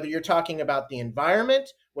today. Whether you're talking about the environment,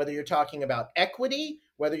 whether you're talking about equity,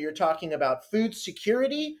 whether you're talking about food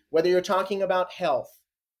security, whether you're talking about health,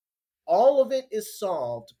 all of it is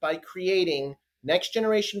solved by creating next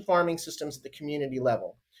generation farming systems at the community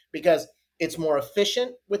level, because it's more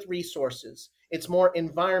efficient with resources. It's more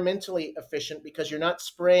environmentally efficient because you're not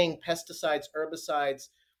spraying pesticides, herbicides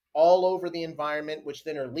all over the environment, which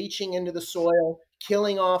then are leaching into the soil,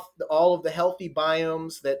 killing off all of the healthy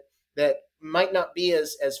biomes that might not be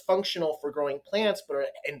as functional for growing plants, but are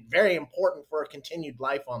and very important for a continued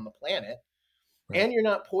life on the planet. Right. And you're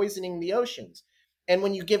not poisoning the oceans. And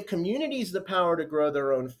when you give communities the power to grow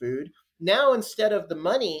their own food, now instead of the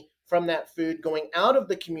money from that food going out of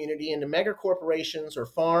the community into mega corporations or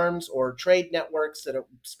farms or trade networks that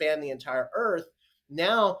span the entire earth,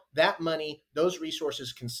 now that money, those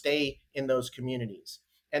resources can stay in those communities.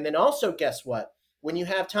 And then also, guess what? When you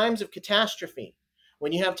have times of catastrophe,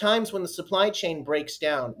 when you have times when the supply chain breaks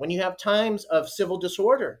down, when you have times of civil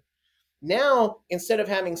disorder, now instead of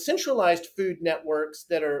having centralized food networks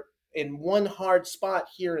that are in one hard spot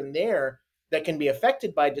here and there that can be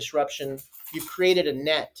affected by disruption, you've created a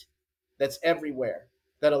net that's everywhere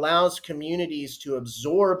that allows communities to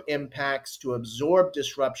absorb impacts, to absorb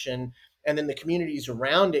disruption, and then the communities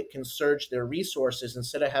around it can surge their resources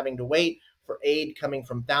instead of having to wait for aid coming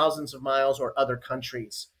from thousands of miles or other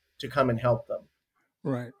countries to come and help them.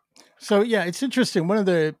 Right. So, yeah, it's interesting. One of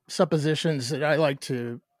the suppositions that I like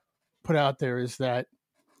to put out there is that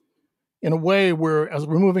in a way, as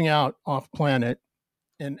we're moving out off planet,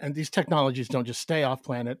 and these technologies don't just stay off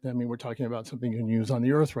planet. I mean, we're talking about something you can use on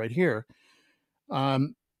the Earth right here. Our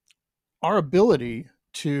ability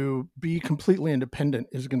to be completely independent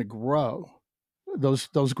is going to grow.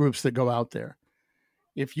 Those groups that go out there.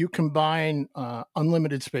 If you combine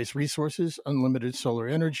unlimited space resources, unlimited solar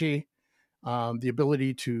energy, the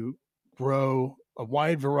ability to grow a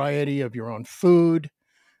wide variety of your own food,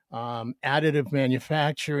 additive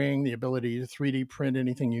manufacturing, the ability to 3D print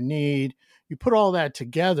anything you need. You put all that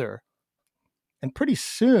together, and pretty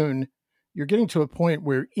soon you're getting to a point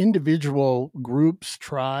where individual groups,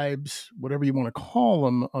 tribes, whatever you want to call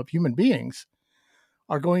them, of human beings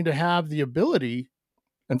are going to have the ability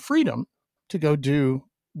and freedom to go do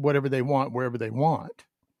whatever they want, wherever they want.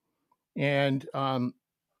 And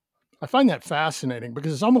I find that fascinating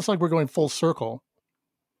because it's almost like we're going full circle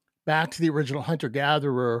back to the original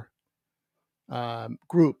hunter-gatherer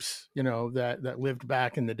groups, that lived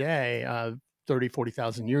back in the day, 30,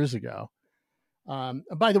 40,000 years ago.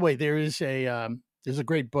 By the way, there's a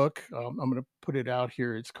great book. I'm going to put it out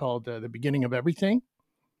here. It's called The Beginning of Everything.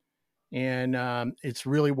 And it's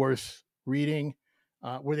really worth reading,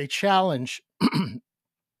 where they challenge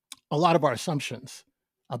a lot of our assumptions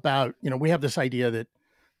about, we have this idea that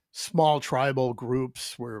small tribal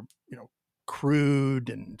groups were, crude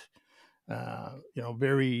and,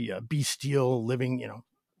 very bestial, living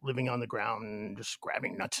on the ground and just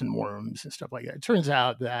grabbing nuts and worms and stuff like that. It turns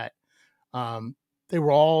out that they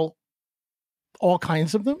were all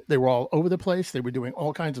kinds of them. They were all over the place. They were doing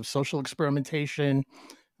all kinds of social experimentation,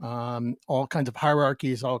 all kinds of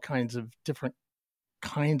hierarchies, all kinds of different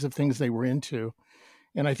kinds of things they were into.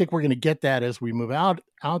 And I think we're going to get that as we move out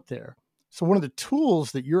there. So one of the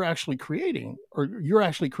tools that you're actually creating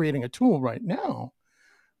a tool right now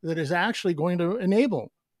that is actually going to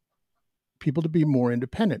enable people to be more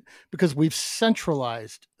independent, because we've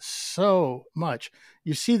centralized so much.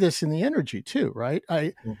 You see this in the energy too, right?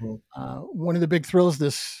 One of the big thrills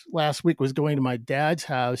this last week was going to my dad's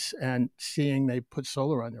house and seeing they put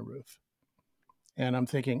solar on their roof. And I'm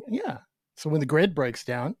thinking, yeah. So when the grid breaks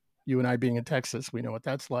down, you and I being in Texas, we know what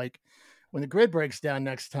that's like. When the grid breaks down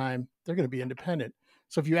next time, they're going to be independent.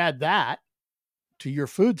 So if you add that to your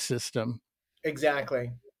food system,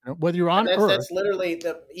 exactly. Whether you're on Earth, that's literally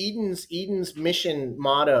the Eden's mission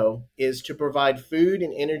motto is to provide food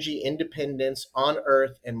and energy independence on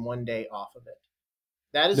Earth and one day off of it.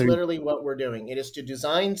 That is literally what we're doing. It is to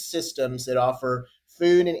design systems that offer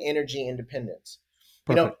food and energy independence.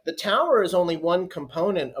 Perfect. The tower is only one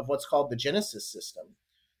component of what's called the Genesis system.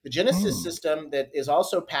 The Genesis system, that is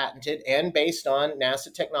also patented and based on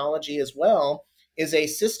NASA technology as well, is a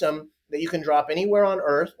system that you can drop anywhere on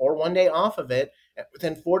Earth or one day off of it.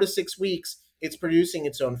 Within 4 to 6 weeks, it's producing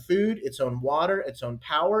its own food, its own water, its own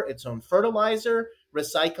power, its own fertilizer,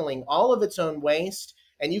 recycling all of its own waste.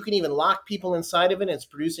 And you can even lock people inside of it, and it's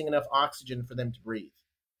producing enough oxygen for them to breathe.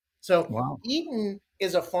 So wow. Eden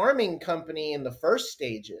is a farming company in the first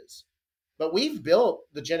stages, but we've built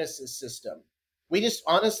the Genesis system. We just,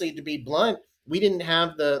 honestly, to be blunt, we didn't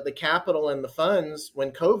have the capital and the funds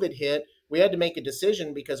when COVID hit. We had to make a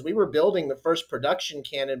decision because we were building the first production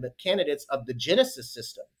candidates of the Genesis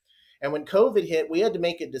system. And when COVID hit, we had to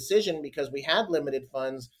make a decision because we had limited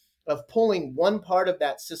funds of pulling one part of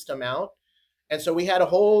that system out. And so we had a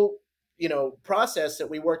whole, process that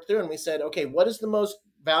we worked through, and we said, okay, what is the most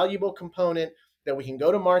valuable component that we can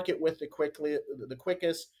go to market with the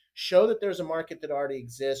quickest, show that there's a market that already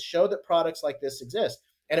exists, show that products like this exist.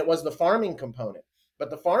 And it was the farming component. But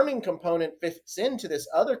the farming component fits into this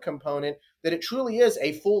other component that it truly is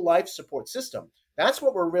a full life support system. That's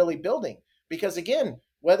what we're really building. Because again,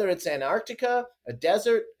 whether it's Antarctica, a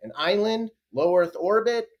desert, an island, low Earth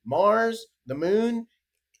orbit, Mars, the moon,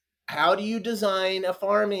 how do you design a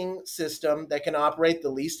farming system that can operate the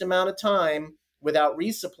least amount of time without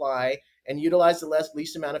resupply and utilize the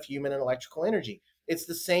least amount of human and electrical energy? It's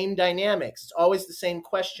the same dynamics. It's always the same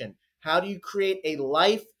question. How do you create a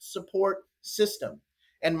life support system?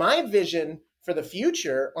 And my vision for the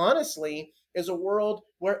future, honestly, is a world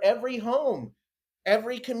where every home,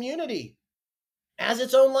 every community has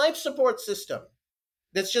its own life support system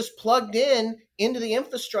that's just plugged in into the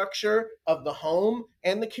infrastructure of the home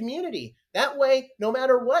and the community. That way, no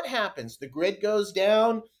matter what happens, the grid goes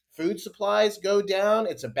down, food supplies go down,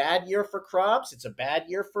 it's a bad year for crops, it's a bad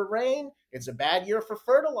year for rain, it's a bad year for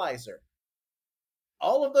fertilizer.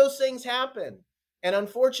 All of those things happen. And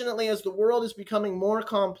unfortunately, as the world is becoming more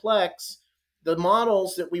complex, the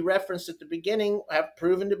models that we referenced at the beginning have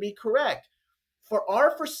proven to be correct. For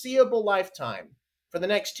our foreseeable lifetime, for the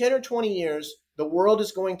next 10 or 20 years, the world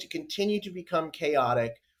is going to continue to become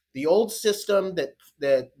chaotic. The old system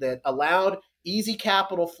that allowed easy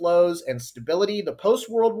capital flows and stability, the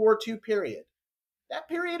post-World War II period, that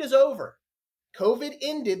period is over. COVID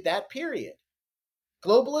ended that period.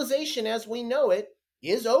 Globalization as we know it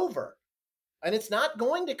is over. And it's not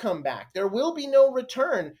going to come back. There will be no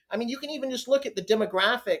return. I mean, you can even just look at the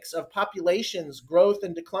demographics of populations, growth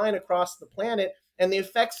and decline across the planet, and the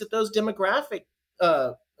effects that those demographics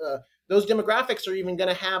are even going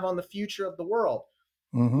to have on the future of the world.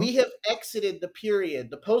 Mm-hmm. We have exited the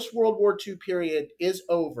period. The post-World War II period is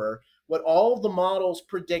over. What all of the models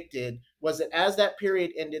predicted was that as that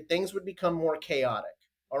period ended, things would become more chaotic.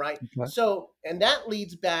 All right. Okay. So, and that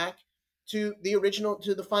leads back to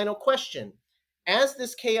the final question. As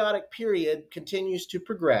this chaotic period continues to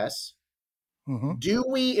progress, mm-hmm. do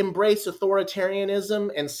we embrace authoritarianism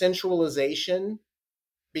and centralization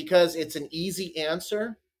because it's an easy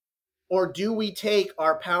answer? Or do we take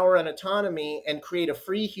our power and autonomy and create a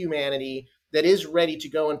free humanity that is ready to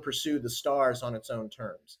go and pursue the stars on its own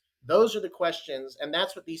terms? Those are the questions, and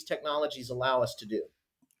that's what these technologies allow us to do.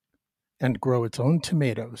 And grow its own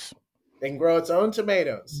tomatoes. They can grow its own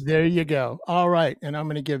tomatoes. There you go. All right. And I'm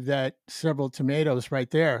going to give that several tomatoes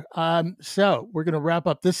right there. So we're going to wrap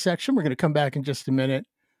up this section. We're going to come back in just a minute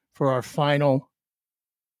for our final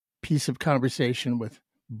piece of conversation with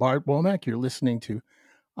Bart Womack. You're listening to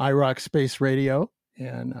iRock Space Radio.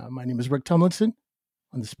 And my name is Rick Tumlinson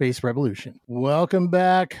on the Space Revolution. Welcome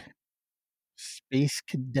back, Space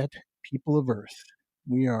Cadet people of Earth.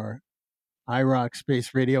 We are iRock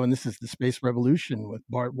Space Radio, and this is the Space Revolution with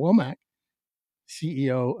Bart Womack,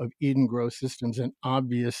 CEO of Eden Growth Systems, an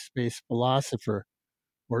obvious space philosopher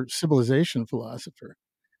or civilization philosopher.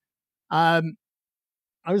 I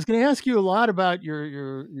was going to ask you a lot about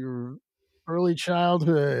your early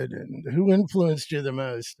childhood and who influenced you the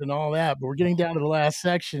most and all that, but we're getting down to the last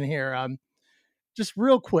section here. Just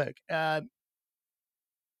real quick,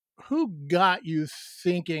 who got you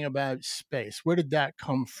thinking about space? Where did that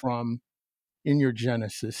come from in your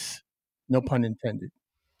genesis? No pun intended.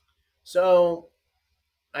 So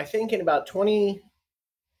I think in about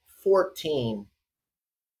 2014,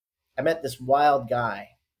 I met this wild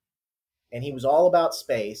guy, and he was all about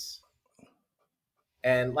space.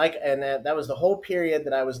 And that was the whole period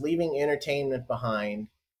that I was leaving entertainment behind.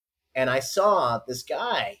 And I saw this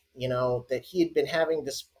guy, that he had been having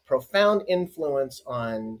this profound influence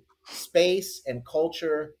on space and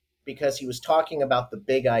culture because he was talking about the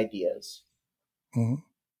big ideas. Mm-hmm.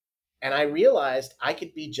 And I realized I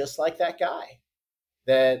could be just like that guy.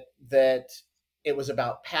 That it was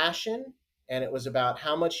about passion, and it was about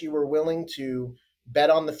how much you were willing to bet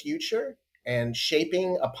on the future and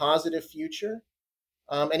shaping a positive future.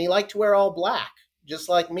 And he liked to wear all black, just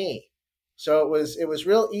like me. So it was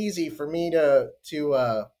real easy for me to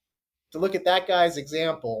look at that guy's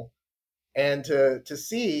example and to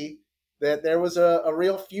see that there was a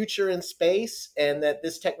real future in space, and that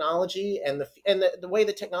this technology and the way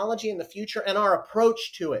the technology and the future and our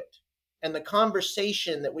approach to it and the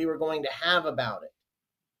conversation that we were going to have about it.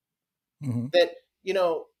 Mm-hmm. That,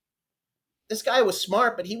 this guy was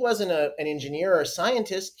smart, but he wasn't an engineer or a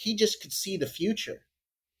scientist. He just could see the future.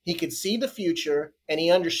 He could see the future, and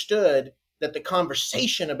he understood that the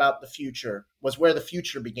conversation about the future was where the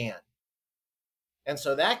future began. And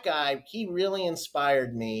so that guy, he really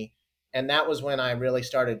inspired me. And that was when I really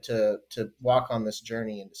started to walk on this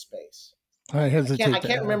journey into space. I hesitate I to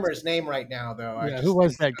can't remember ask. his name right now, though. Yeah, who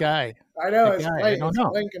was that guy? I know That guy, I don't it's know.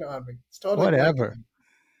 blanking on me. It's totally Whatever. blanking.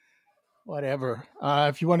 Whatever.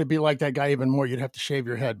 If you want to be like that guy even more, you'd have to shave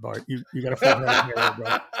your head, Bart. You got a full head of hair,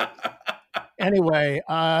 bro. Anyway,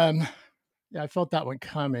 yeah, I felt that one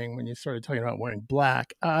coming when you started talking about wearing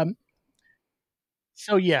black.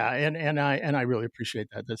 So yeah, and I really appreciate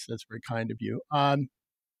that. That's very kind of you.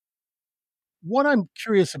 What I'm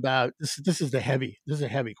curious about, this is a heavy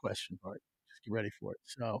question, Bart. Just get ready for it.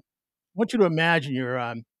 So I want you to imagine you're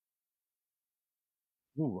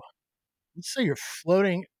ooh, let's say you're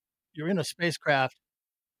floating, you're in a spacecraft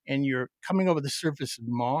and you're coming over the surface of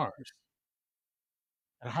Mars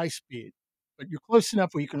at high speed, but you're close enough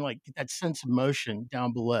where you can like get that sense of motion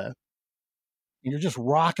down below. And you're just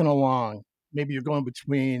rocking along. Maybe you're going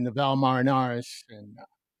between the Val Marinaris and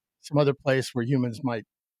some other place where humans might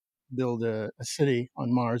build a city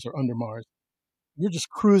on Mars or under Mars. You're just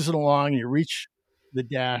cruising along and you reach the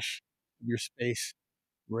dash of your space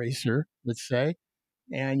racer, let's say,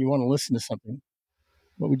 and you want to listen to something.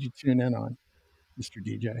 What would you tune in on, Mr.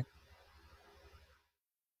 DJ?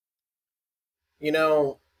 You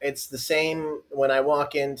know, it's the same when I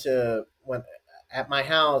walk into when at my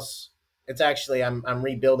house. It's actually I'm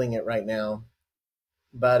rebuilding it right now,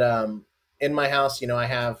 but in my house, you know, I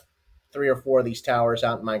have 3 or 4 of these towers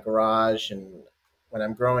out in my garage, and when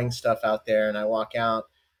I'm growing stuff out there, and I walk out,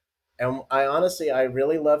 and I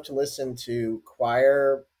really love to listen to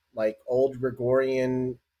choir, like old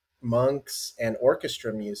Gregorian monks and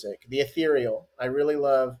orchestra music, the ethereal. I really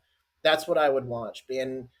love. That's what I would watch,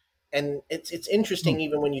 and it's Hmm. interesting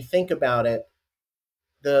even when you think about it,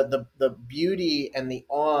 the beauty and the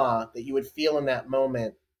awe that you would feel in that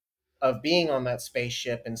moment of being on that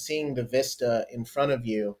spaceship and seeing the vista in front of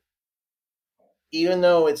you, even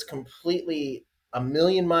though it's completely a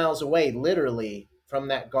million miles away, literally from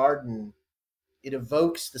that garden, it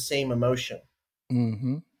evokes the same emotion.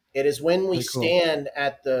 Mm-hmm. It is when we Very cool. stand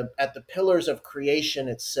at the pillars of creation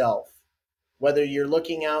itself, whether you're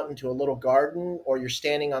looking out into a little garden or you're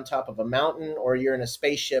standing on top of a mountain or you're in a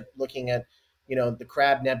spaceship looking at, you know, the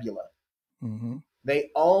Crab Nebula. Mm-hmm. They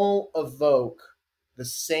all evoke the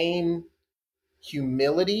same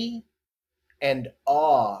humility and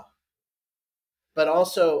awe, but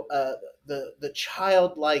also the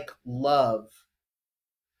childlike love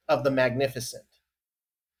of the magnificent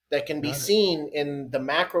that can be Got it. seen in the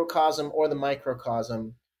macrocosm or the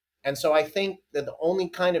microcosm. And so I think that the only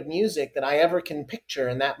kind of music that I ever can picture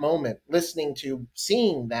in that moment, listening to,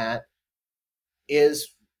 seeing that,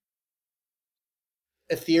 is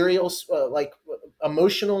ethereal, like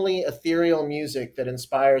emotionally ethereal music that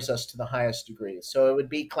inspires us to the highest degree. So it would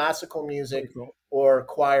be classical Very music cool. or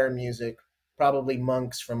choir music, probably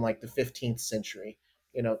monks from like the 15th century,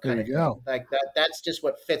 you know, There kind you of thing. go. Like that. That's just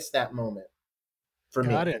what fits that moment for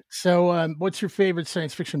Got me. it. So, what's your favorite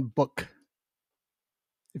science fiction book,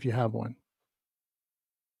 if you have one?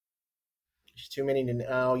 There's too many to know.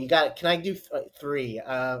 Oh, you got it. Can I do three?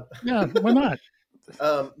 Yeah, why not? It's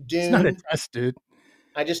not a Dune. test, dude.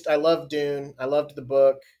 I love Dune. I loved the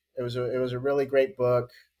book. It was a really great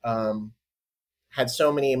book. Um, Had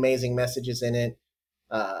so many amazing messages in it.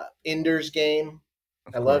 Ender's Game.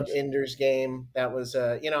 I Of loved course. Ender's Game. That was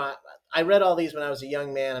you know, I read all these when I was a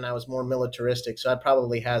young man and I was more militaristic, so that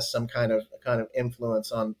probably has some kind of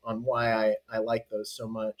influence on why I like those so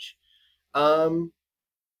much. Um,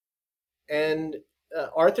 and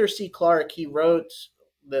Arthur C. Clarke, he wrote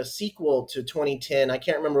the sequel to 2010. I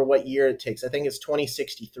can't remember what year it takes. I think it's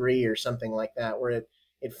 2063 or something like that, where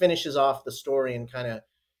it finishes off the story and kind of,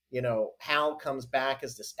 you know, Hal comes back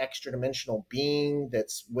as this extra dimensional being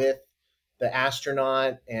that's with the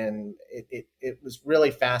astronaut, and it was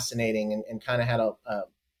really fascinating and kind of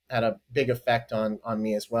had a big effect on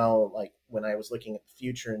me as well, like when I was looking at the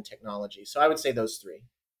future and technology. So I would say those three.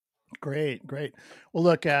 Great, great. Well,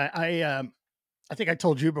 look, I think I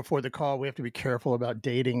told you before the call we have to be careful about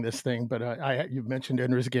dating this thing, but you've mentioned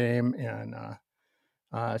Ender's Game, and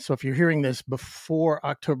so if you're hearing this before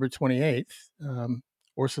October 28th,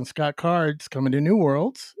 Orson Scott Card's coming to New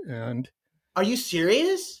Worlds, and Are you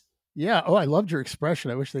serious? yeah, oh, I loved your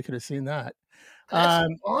expression. I wish they could have seen that. That's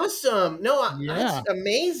Um, awesome. No, yeah, that's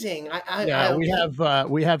amazing. yeah,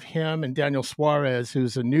 we have him and Daniel Suarez,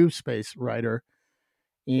 who's a new space writer,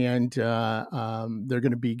 and they're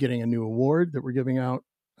going to be getting a new award that we're giving out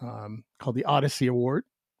called the Odyssey Award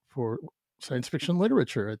for science fiction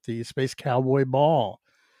literature at the Space Cowboy Ball.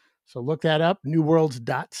 So look that up,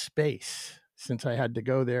 newworlds.space, since I had to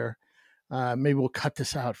go there. Maybe we'll cut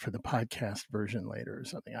this out for the podcast version later or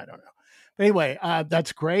something. I don't know. But anyway,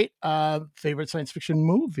 that's great. Favorite science fiction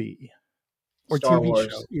movie or Star TV show,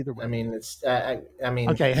 Wars. either way. I mean,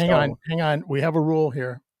 Okay, hang Star on. We have a rule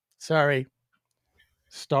here. Sorry.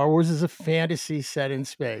 Star Wars is a fantasy set in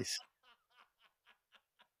space.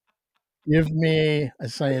 Give me a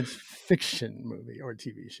science fiction movie or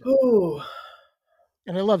TV show. Ooh.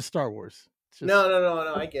 And I love Star Wars. It's just,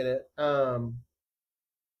 No. I get it.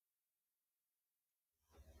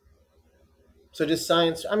 So just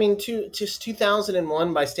science. I mean, just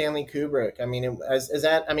 2001 by Stanley Kubrick. I mean, is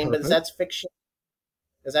that? I mean, but perfect. that's fiction.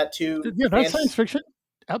 Is that too? Yeah, that's science fiction.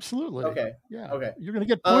 Absolutely. Okay. Yeah. Okay. You're going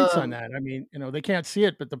to get points on that. I mean, they can't see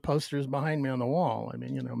it, but the poster is behind me on the wall. I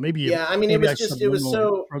mean, maybe yeah. I mean, maybe it was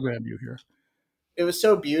so program you here. It was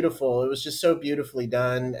so beautiful. It was just so beautifully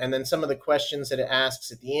done. And then some of the questions that it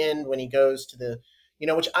asks at the end when he goes to the,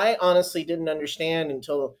 which I honestly didn't understand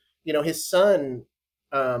until, his son,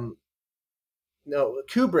 no,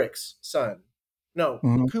 Kubrick's son, no,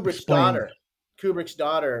 Kubrick's Explain. daughter. Kubrick's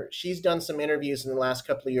daughter, she's done some interviews in the last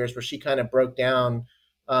couple of years where she kind of broke down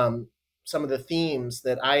some of the themes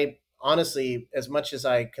that I honestly, as much as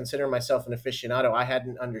I consider myself an aficionado, I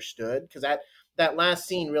hadn't understood, because that last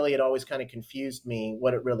scene really had always kind of confused me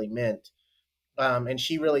what it really meant. And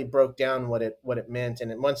she really broke down what it meant,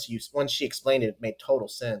 and once she explained it, it made total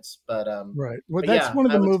sense. But right, well, but that's yeah, one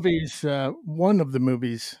of the movies. One of the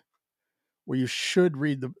movies where you should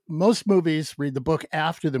read most movies read the book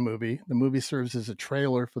after the movie. The movie serves as a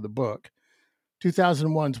trailer for the book.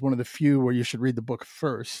 2001 is one of the few where you should read the book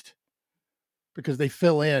first, because they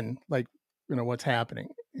fill in what's happening.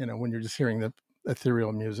 When you're just hearing the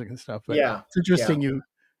ethereal music and stuff. But yeah, it's interesting.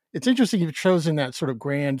 It's interesting you've chosen that sort of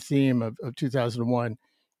grand theme of 2001,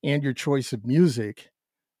 and your choice of music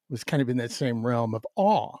was kind of in that same realm of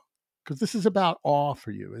awe, because this is about awe for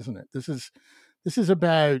you, isn't it? This is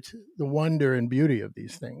about the wonder and beauty of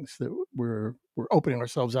these things that we're opening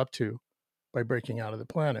ourselves up to by breaking out of the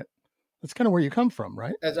planet. That's kind of where you come from,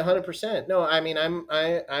 right? As 100%. No, I mean,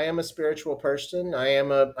 I am a spiritual person.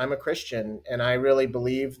 I'm a Christian, and I really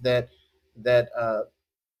believe that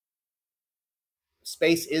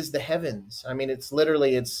space is the heavens. I mean, it's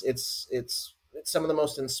literally it's some of the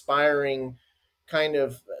most inspiring kind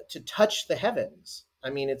of to touch the heavens.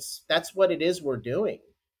 I mean, that's what it is we're doing.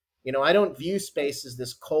 I don't view space as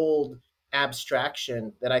this cold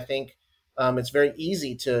abstraction that I think it's very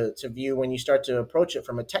easy to view when you start to approach it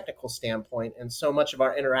from a technical standpoint. And so much of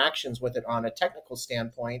our interactions with it on a technical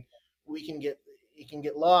standpoint, it can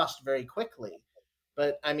get lost very quickly.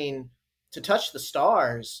 But I mean, to touch the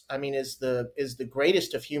stars, I mean, is the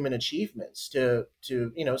greatest of human achievements. To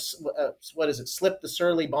what is it? Slip the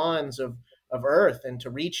surly bonds of Earth and to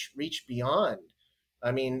reach beyond.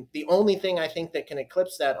 I mean, the only thing I think that can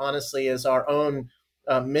eclipse that, honestly, is our own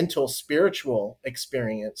mental, spiritual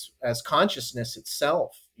experience as consciousness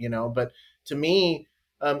itself. But to me,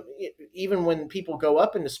 even when people go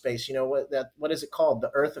up into space, what is it called? The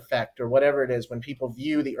Earth effect, or whatever it is, when people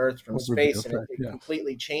view the Earth from space, and it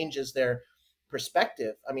completely changes their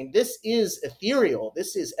perspective. I mean, this is ethereal.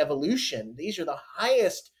 This is evolution. These are the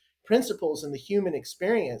highest principles in the human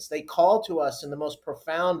experience. They call to us in the most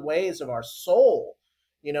profound ways of our soul.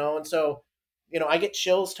 And so, I get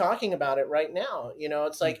chills talking about it right now.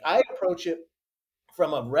 It's like I approach it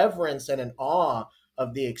from a reverence and an awe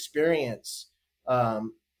of the experience,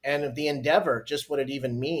 and of the endeavor, just what it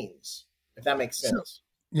even means, if that makes sense.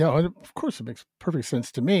 Yeah, of course it makes perfect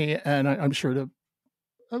sense to me, and I'm sure to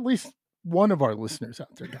at least one of our listeners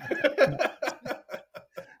out there got that.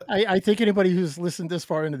 I think anybody who's listened this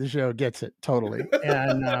far into the show gets it totally,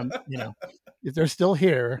 and if they're still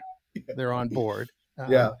here, they're on board.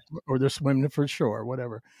 Or they're swimming for shore,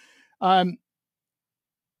 whatever.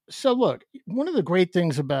 So look, one of the great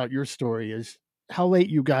things about your story is how late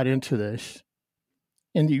you got into this,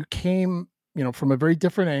 and you came, from a very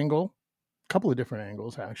different angle, a couple of different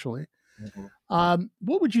angles, actually. Mm-hmm.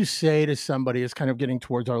 What would you say to somebody, is kind of getting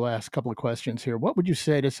towards our last couple of questions here. What would you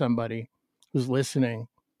say to somebody who's listening,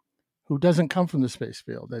 who doesn't come from the space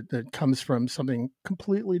field, that comes from something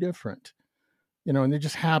completely different, and they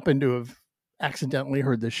just happen to have accidentally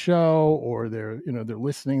heard the show, or they're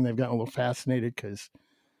listening, they've gotten a little fascinated because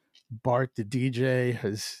Bart the DJ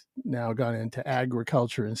has now gone into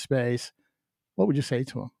agriculture and space. What would you say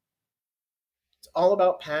to them? It's all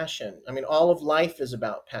about passion. I mean, all of life is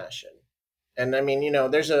about passion. And I mean,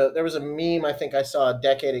 there was a meme I think I saw a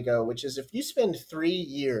decade ago, which is, if you spend 3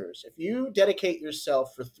 years, if you dedicate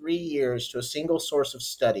yourself for 3 years to a single source of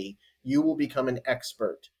study, you will become an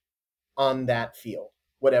expert on that field.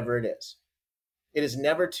 whatever it is. It is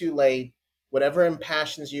never too late. Whatever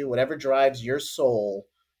impassions you, whatever drives your soul,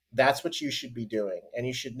 that's what you should be doing. And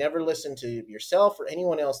you should never listen to yourself or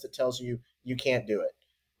anyone else that tells you you can't do it.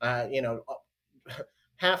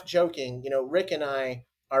 Half joking, Rick and I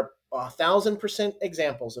are 1,000%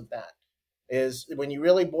 examples of that. Is when you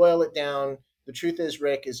really boil it down, the truth is,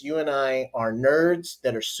 Rick, is you and I are nerds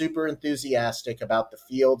that are super enthusiastic about the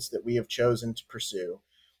fields that we have chosen to pursue.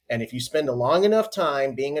 And if you spend a long enough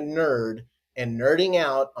time being a nerd and nerding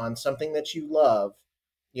out on something that you love,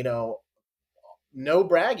 no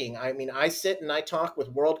bragging. I mean, I sit and I talk with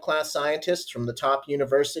world-class scientists from the top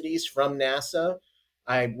universities, from NASA.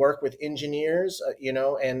 I work with engineers,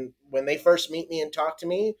 and when they first meet me and talk to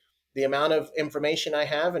me, the amount of information I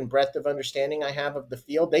have and breadth of understanding I have of the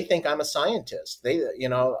field, they think I'm a scientist.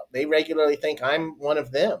 They regularly think I'm one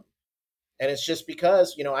of them. And it's just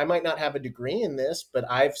because, I might not have a degree in this, but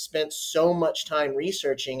I've spent so much time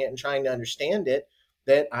researching it and trying to understand it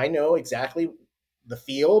that I know exactly the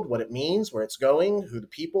field, what it means, where it's going, who the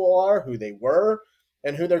people are, who they were,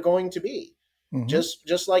 and who they're going to be. Mm-hmm.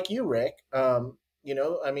 Just like you, Rick.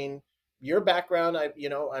 Your background,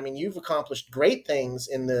 you've accomplished great things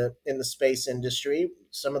in the space industry.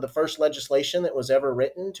 Some of the first legislation that was ever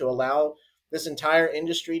written to allow this entire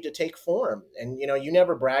industry to take form. And, you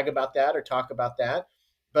never brag about that or talk about that,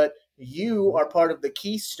 but you are part of the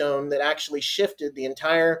keystone that actually shifted the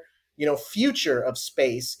entire, future of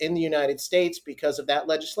space in the United States because of that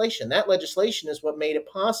legislation. That legislation is what made it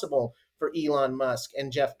possible for Elon Musk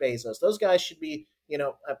and Jeff Bezos. Those guys should be,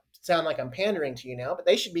 I sound like I'm pandering to you now, but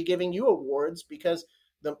they should be giving you awards because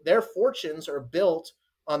their fortunes are built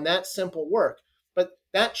on that simple work. But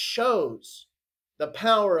that shows the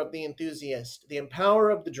power of the enthusiast, the power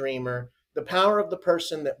of the dreamer, the power of the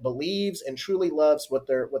person that believes and truly loves what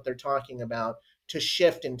they're talking about, to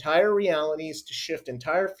shift entire realities, to shift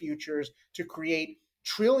entire futures, to create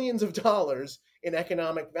trillions of dollars in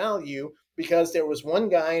economic value, because there was one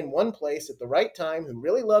guy in one place at the right time who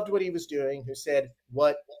really loved what he was doing, who said,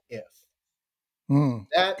 "What if?"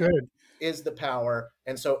 That good. Is the power.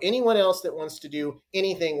 And so anyone else that wants to do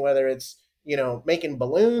anything, whether it's, making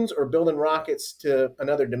balloons or building rockets to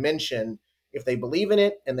another dimension, if they believe in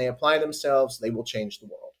it and they apply themselves, they will change the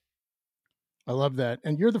world. I love that.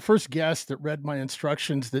 And you're the first guest that read my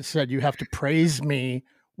instructions that said you have to praise me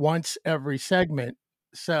once every segment.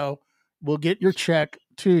 So we'll get your check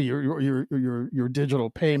too, your digital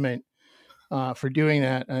payment for doing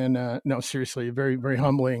that. And no, seriously, very, very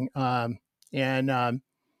humbling. But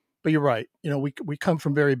you're right. We come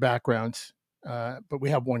from varied backgrounds, but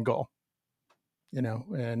we have one goal.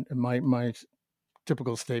 And my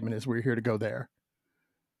typical statement is we're here to go there.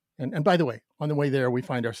 And by the way, on the way there, we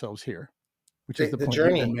find ourselves here, which is the point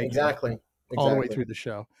journey. Exactly. All the way through the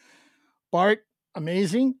show. Bart,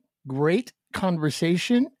 amazing, great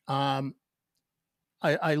conversation.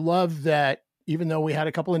 I love that even though we had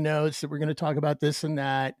a couple of notes that we're going to talk about this and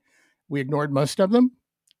that, we ignored most of them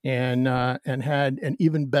and had an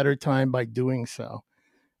even better time by doing so.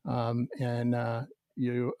 I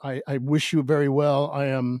wish you very well. I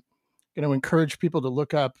am going to encourage people to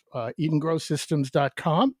look up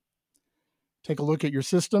eatandgrowsystems.com. Take a look at your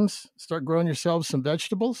systems, start growing yourselves some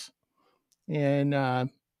vegetables, and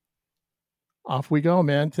off we go,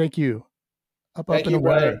 man. Thank you. Thank you,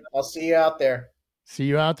 brother. I'll see you out there. See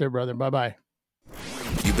you out there, brother. Bye-bye.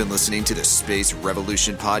 You've been listening to the Space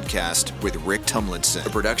Revolution podcast with Rick Tumlinson, a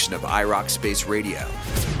production of iRock Space Radio.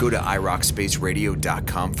 Go to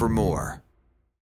iRockSpaceradio.com for more.